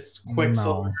already with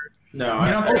Quicksilver. No, I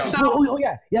don't think so. Oh,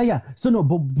 yeah. So no,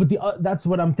 but the that's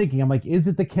what I'm thinking. I'm like, is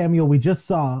it the cameo we just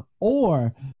saw,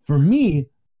 or for me,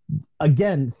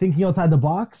 again, thinking outside the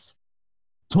box,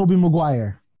 Tobey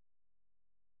Maguire.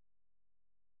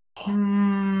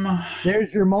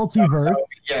 There's your multiverse.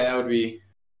 That would be.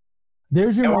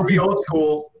 There's your multiverse. Would be old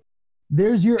school.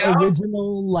 There's your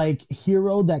original like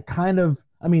hero that kind of,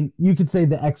 I mean, you could say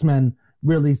the X-Men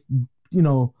really,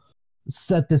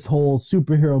 set this whole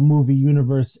superhero movie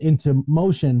universe into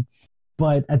motion,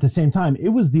 but at the same time, it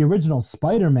was the original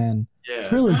Spider-Man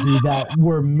trilogy that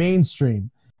were mainstream.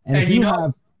 And if you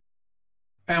have,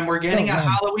 and we're getting a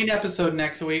Halloween episode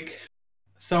next week.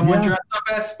 Someone dressed up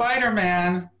as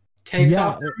Spider-Man takes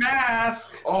off their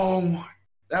mask. Oh my,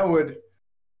 that would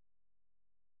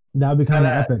be kind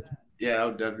of epic.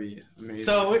 Yeah, that'd be amazing.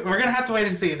 So we're gonna have to wait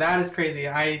and see. That is crazy.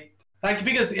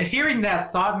 Because hearing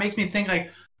that thought makes me think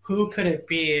like, who could it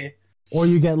be? Or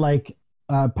you get like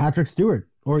Patrick Stewart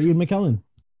or Ian McKellen.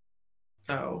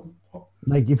 So,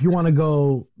 like, if you want to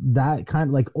go that kind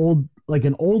of like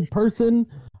an old person,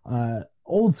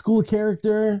 old school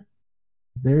character,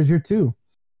 there's your two.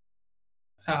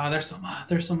 There's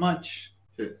so much.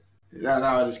 No,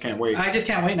 I just can't wait. I just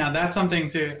can't wait now. That's something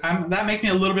too. That makes me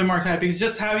a little bit more excited because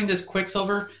just having this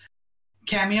Quicksilver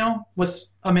cameo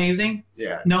was amazing.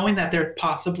 Yeah. Knowing that there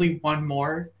possibly one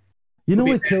more. You know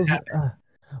what kills?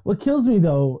 What kills me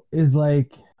though is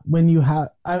like when you have,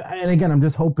 and again, I'm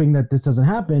just hoping that this doesn't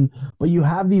happen, but you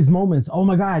have these moments. Oh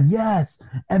my God, yes,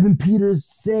 Evan Peters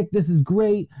sick. This is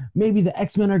great. Maybe the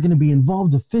X-Men are going to be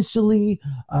involved officially.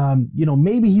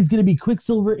 Maybe he's going to be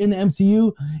Quicksilver in the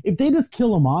MCU. If they just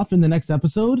kill him off in the next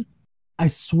episode, I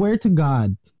swear to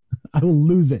God, I will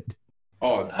lose it.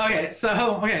 Oh, okay. So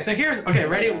here's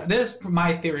ready. This is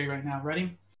my theory right now.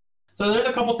 Ready? So there's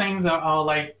a couple things that I'll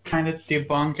like kind of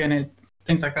debunk and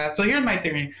things like that. So here's my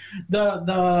theory.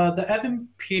 The Evan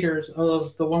Peters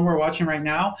of the one we're watching right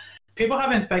now, people have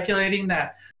been speculating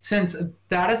that since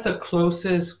that is the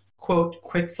closest quote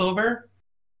Quicksilver,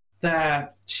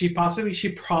 that she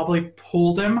probably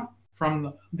pulled him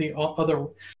from the other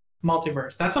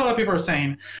multiverse. That's what a lot of people are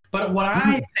saying. But what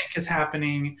I think is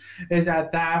happening is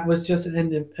that was just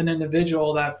an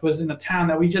individual that was in the town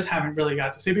that we just haven't really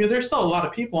got to see, because there's still a lot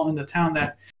of people in the town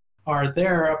that are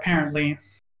there apparently.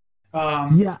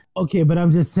 Yeah, okay, but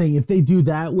I'm just saying, if they do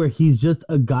that where he's just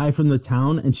a guy from the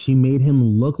town and she made him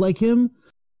look like him,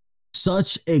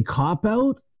 such a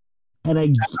cop-out. And I'll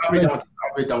be done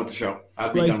with the show.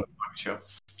 I'll be done with the show.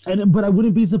 But I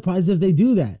wouldn't be surprised if they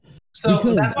do that. So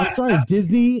because I'm sorry,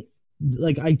 Disney,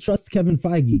 like, I trust Kevin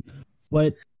Feige,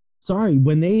 but sorry,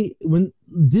 when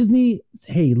Disney,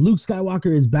 hey, Luke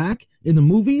Skywalker is back in the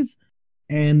movies,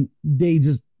 and they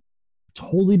just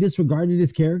totally disregarded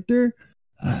his character.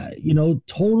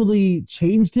 Totally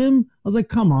changed him. I was like,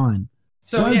 come on.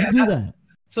 So why did you do that?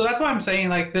 So that's why I'm saying,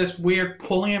 like, this weird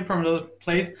pulling him from the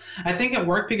place. I think it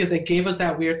worked because they gave us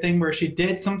that weird thing where she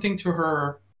did something to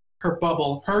her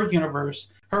bubble, her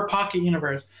universe, her pocket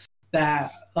universe,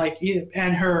 that, like,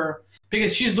 and her,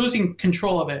 because she's losing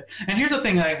control of it. And here's the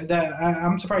thing that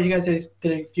I'm surprised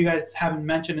you guys haven't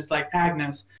mentioned is, like,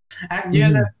 Agnes. You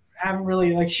guys haven't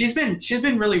really, like, she's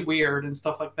been really weird and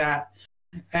stuff like that.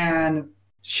 And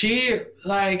she,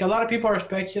 like, a lot of people are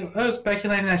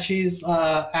speculating that she's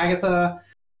Agatha.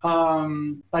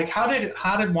 Like, how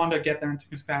did Wanda get there and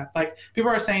things like that? Like, people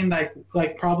are saying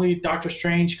like probably Doctor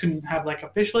Strange couldn't have, like,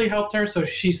 officially helped her, so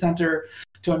she sent her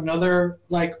to another,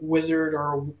 like, wizard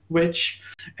or witch,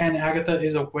 and Agatha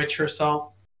is a witch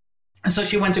herself, and so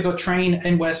she went to go train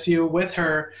in Westview with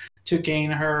her to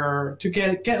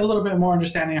get a little bit more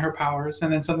understanding of her powers,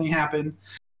 and then something happened.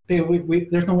 We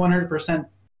there's no 100%.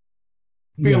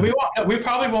 We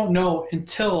probably won't know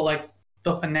until, like,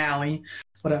 the finale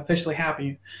what officially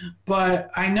happened.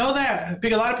 But I know that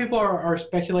because a lot of people are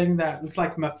speculating that it's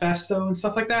like Mephisto and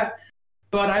stuff like that.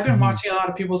 But I've been watching a lot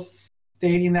of people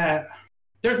stating that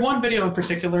there's one video in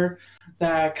particular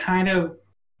that kind of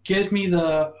gives me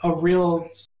a real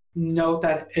note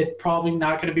that it's probably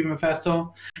not going to be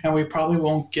Mephisto, and we probably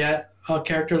won't get a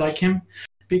character like him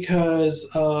because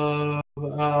of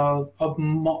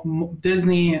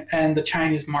Disney and the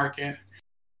Chinese market,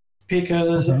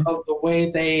 because of the way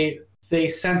they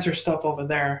censor stuff over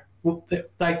there.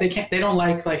 Like, they don't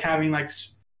like having, like,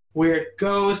 weird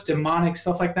ghosts, demonic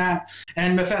stuff like that.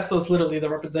 And Mephisto is literally the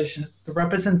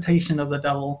representation of the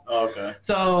devil. Oh, okay.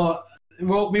 So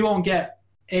we won't get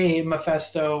a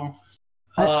Mephisto.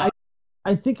 I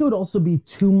think it would also be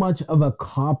too much of a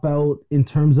cop-out in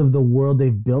terms of the world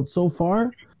they've built so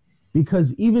far,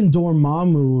 because even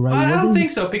Dormammu, right? I don't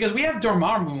think so, because we have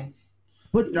Dormammu.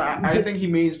 But I think he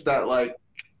means that, like,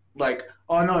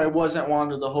 oh no, it wasn't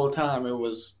Wanda the whole time. It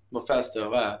was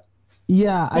Mephisto.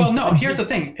 Yeah. Well, here's the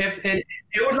thing. If it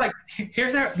was like,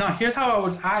 this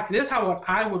is how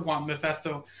I would want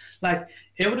Mephisto. Like,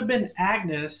 it would have been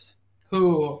Agnes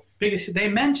who, because they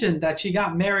mentioned that she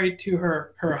got married to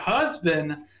her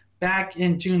husband back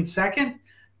in June 2nd.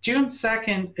 June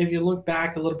 2nd, if you look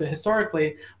back a little bit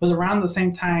historically, was around the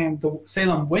same time the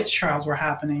Salem witch trials were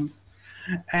happening.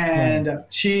 And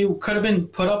she could have been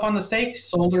put up on the stake,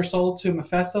 sold her soul to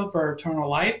Mephisto for eternal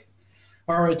life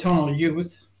or eternal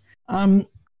youth.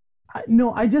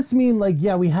 No, I just mean, like,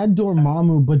 yeah, we had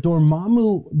Dormammu, but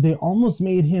Dormammu, they almost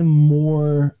made him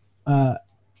more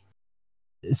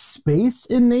space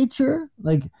in nature.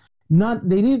 Like,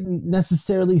 they didn't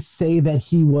necessarily say that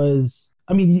he was,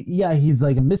 I mean, yeah, he's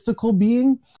like a mystical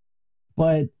being,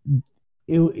 but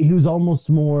he was almost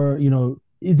more,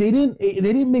 they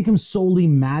didn't make him solely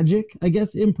magic, I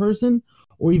guess, in person,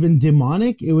 or even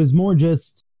demonic. It was more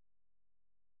just,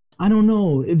 I don't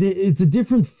know. It's a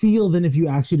different feel than if you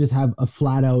actually just have a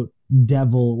flat out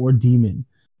devil or demon.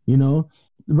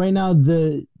 Right now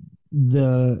the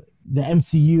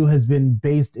MCU has been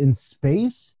based in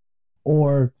space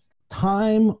or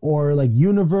time or, like,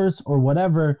 universe or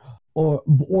whatever,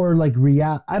 or like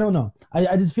I don't know.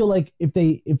 I just feel like if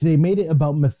they made it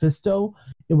about Mephisto,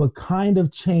 it would kind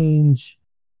of change.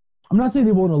 I'm not saying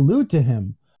they won't allude to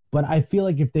him, but I feel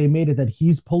like if they made it that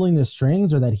he's pulling the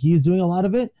strings or that he's doing a lot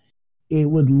of it, it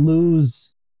would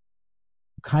lose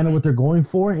kind of what they're going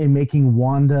for in making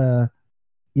Wanda,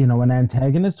 an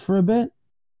antagonist for a bit.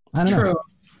 I don't know.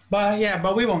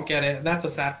 But we won't get it. That's the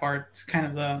sad part. It's kind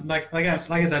of the like I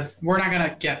said, we're not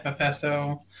gonna get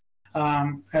Mephisto,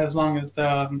 as long as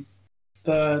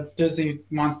the Disney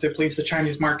wants to please the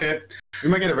Chinese market. We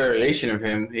might get a variation of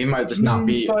him. He might just not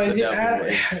be the devil.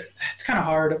 It's kind of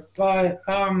hard. But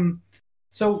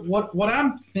so what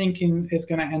I'm thinking is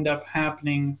going to end up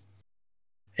happening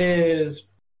is,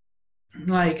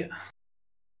 like,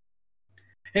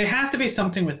 it has to be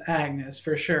something with Agnes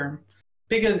for sure,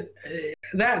 because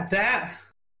that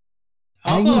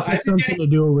also Agnes has something to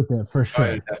do with it for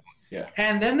sure. Yeah.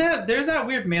 And then there's that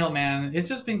weird mailman. It's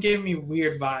just been giving me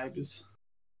weird vibes.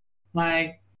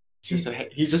 Like, he just said hi.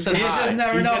 He just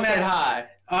never know, man. Said hi.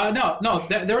 No.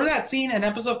 There was that scene in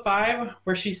episode 5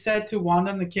 where she said to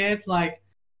Wanda and the kids, like,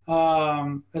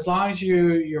 as long as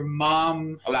your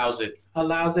mom allows it,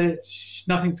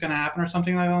 nothing's gonna happen or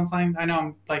something like that. I know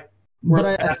I'm like, but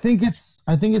I think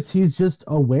it's he's just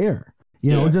aware.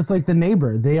 Just like the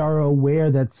neighbor, they are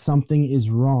aware that something is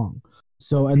wrong.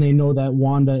 So, and they know that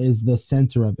Wanda is the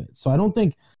center of it. So I don't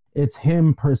think it's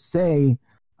him per se,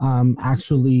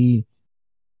 actually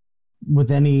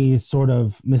with any sort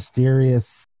of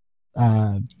mysterious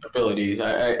abilities.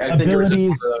 I think it was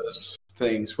just one of those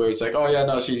things where it's like, oh yeah,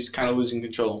 no, she's kind of losing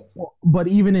control. But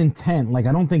even intent, like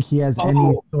I don't think he has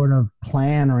any sort of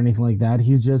plan or anything like that.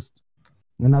 He's just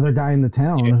another guy in the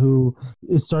town who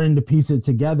is starting to piece it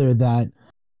together that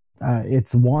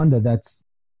it's Wanda that's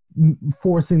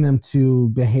forcing them to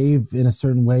behave in a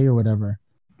certain way or whatever.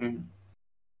 Mm-hmm.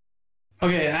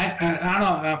 Okay, I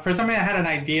don't know. For some reason, I had an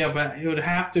idea, but it would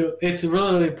have to. It's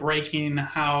really breaking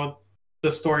how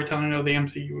the storytelling of the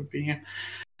MCU would be.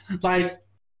 Like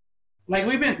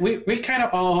we kind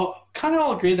of all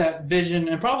agree that Vision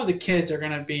and probably the kids are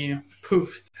gonna be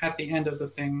poofed at the end of the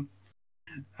thing.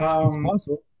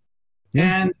 Possible.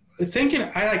 Yeah. And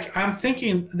I'm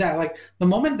thinking that like the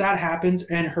moment that happens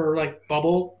and her like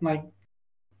bubble like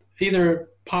either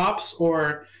pops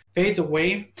or fades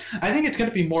away, I think it's going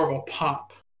to be more of a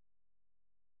pop.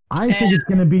 I think it's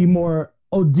going to be more.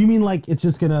 Oh, do you mean like it's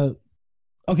just going to?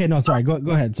 Okay, no, sorry. Go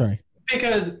ahead. Sorry.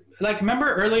 Because like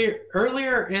remember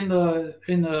earlier in the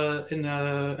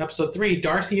episode 3,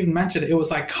 Darcy even mentioned it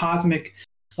was like cosmic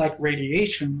like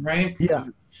radiation, right? Yeah.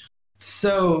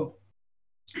 So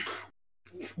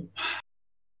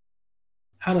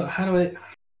how do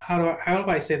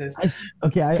I say this?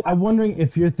 I'm wondering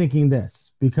if you're thinking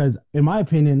this, because in my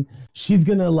opinion, she's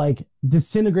gonna like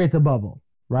disintegrate the bubble,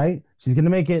 right? She's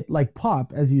gonna make it like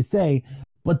pop, as you say,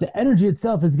 but the energy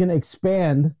itself is gonna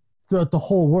expand throughout the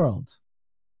whole world,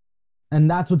 and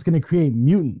that's what's gonna create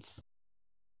mutants,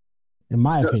 in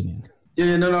my opinion.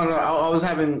 Yeah, no. I was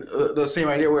having the same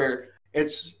idea where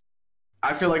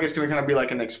I feel like it's gonna kind of be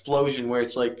like an explosion where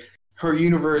it's like her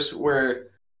universe where,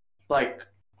 like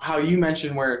how you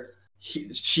mentioned, where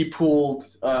she pulled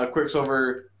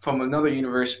Quicksilver from another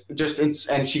universe,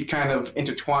 and she kind of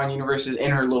intertwined universes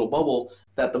in her little bubble,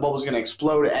 that the bubble's going to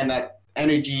explode and that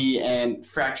energy and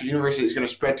fractured universe is going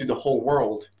to spread through the whole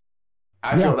world.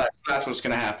 I feel that's what's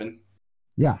going to happen.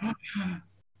 Yeah.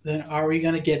 Then are we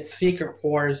going to get Secret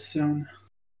Wars soon?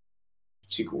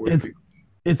 Secret Wars.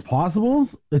 It's possible.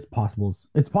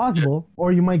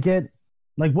 Or you might get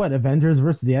like what, Avengers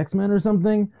versus the X-Men or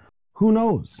something. Who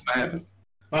knows?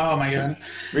 Oh my god.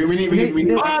 We need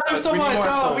there's so much.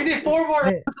 Oh, we need 4 more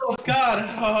episodes. God.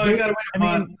 Oh, you gotta wait a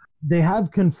month. They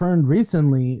have confirmed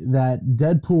recently that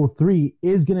Deadpool 3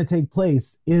 is going to take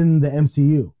place in the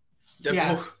MCU.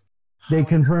 Yes. They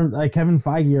confirmed, like Kevin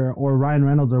Feige or Ryan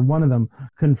Reynolds or one of them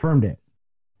confirmed it.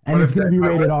 And it's going to be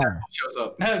rated R.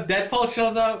 Deadpool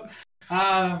shows up.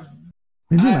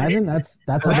 Could you imagine? That's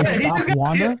how they stop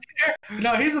Wanda?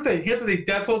 No, here's the thing.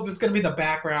 Deadpool's just going to be the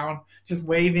background, just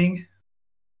waving.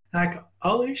 Like,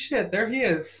 holy shit, there he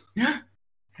is.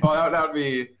 Oh, that would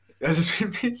be... That's just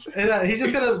he's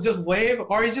just going to just wave,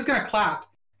 or he's just going to clap.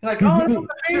 Like, he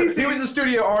was the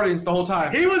studio audience the whole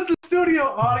time. He was the studio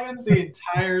audience the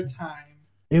entire time.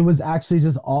 It was actually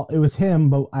it was him,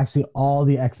 but actually all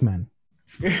the X-Men.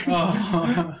 And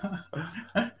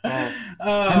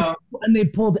they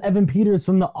pulled Evan Peters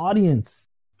from the audience.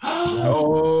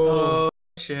 Oh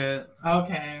shit.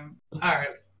 Okay. All right.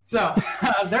 So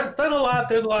there's a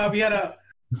lot. We had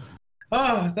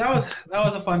that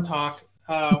was a fun talk.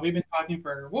 We've been talking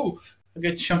for a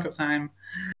good chunk of time.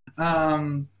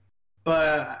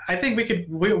 But I think we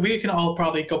can all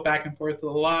probably go back and forth with a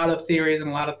lot of theories and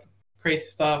a lot of crazy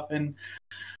stuff,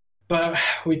 but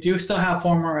we do still have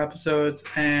 4 more episodes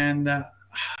and a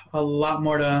lot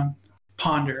more to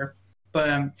ponder.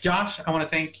 But Josh, I want to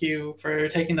thank you for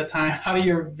taking the time out of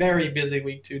your very busy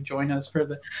week to join us for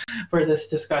this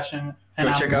discussion. And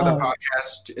go check out the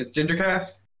podcast. It's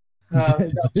Gingercast.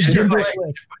 Ginger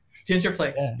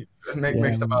Flakes. Yeah.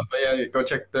 Mix them up, but yeah, go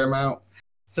check them out.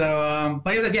 So,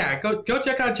 like I said, go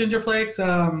check out Ginger Flakes.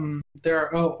 They're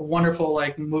a wonderful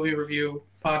movie review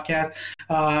podcast.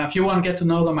 If you want to get to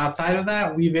know them outside of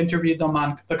that, we've interviewed them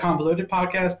on the Convoluted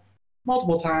podcast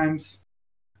multiple times.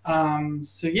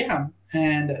 So yeah,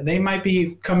 and they might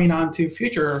be coming on to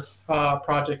future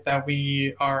projects that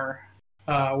we are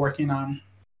working on.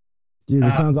 Dude,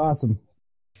 that sounds awesome.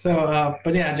 So,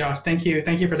 but yeah, Josh, thank you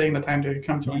for taking the time to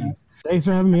come join us. Thanks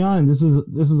for having me on. This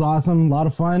was awesome. A lot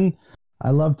of fun. I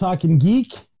love talking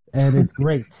geek, and it's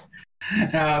great.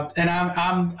 And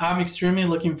I'm extremely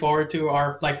looking forward to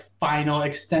our final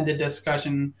extended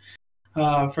discussion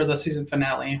for the season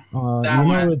finale.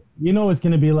 You know it's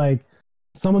gonna be like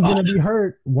someone's gonna be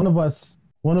hurt. One of us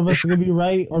is gonna be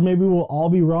right, or maybe we'll all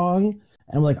be wrong.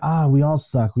 And we're like, we all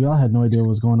suck. We all had no idea what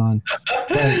was going on.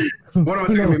 One of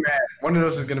us is gonna be mad. One of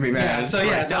us is gonna be mad. So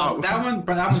that one's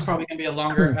probably gonna be a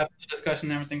longer episode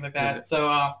discussion and everything like that.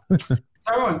 So.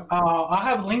 Everyone, I'll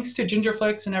have links to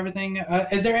Gingerflix and everything.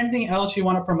 Is there anything else you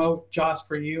want to promote, Josh,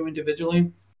 for you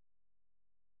individually?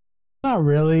 Not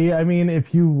really. I mean,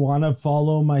 if you want to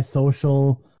follow my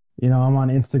social, I'm on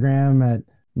Instagram at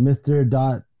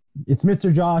it's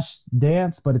Mr. Josh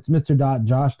Dance, but it's Mr.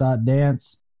 Josh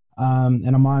Dance.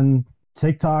 And I'm on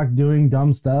TikTok doing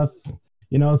dumb stuff.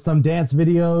 Some dance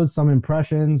videos, some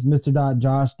impressions, Mr.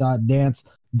 Josh Dance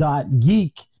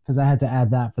 .geek, because I had to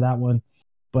add that for that one.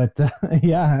 But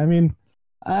yeah, I mean,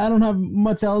 I don't have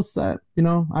much else.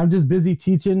 I'm just busy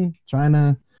teaching, trying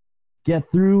to get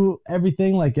through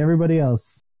everything like everybody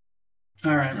else.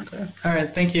 All right. Okay. All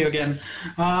right. Thank you again.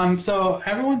 So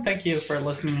everyone, thank you for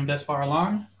listening this far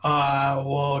along.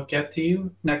 We'll get to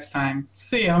you next time.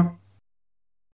 See ya.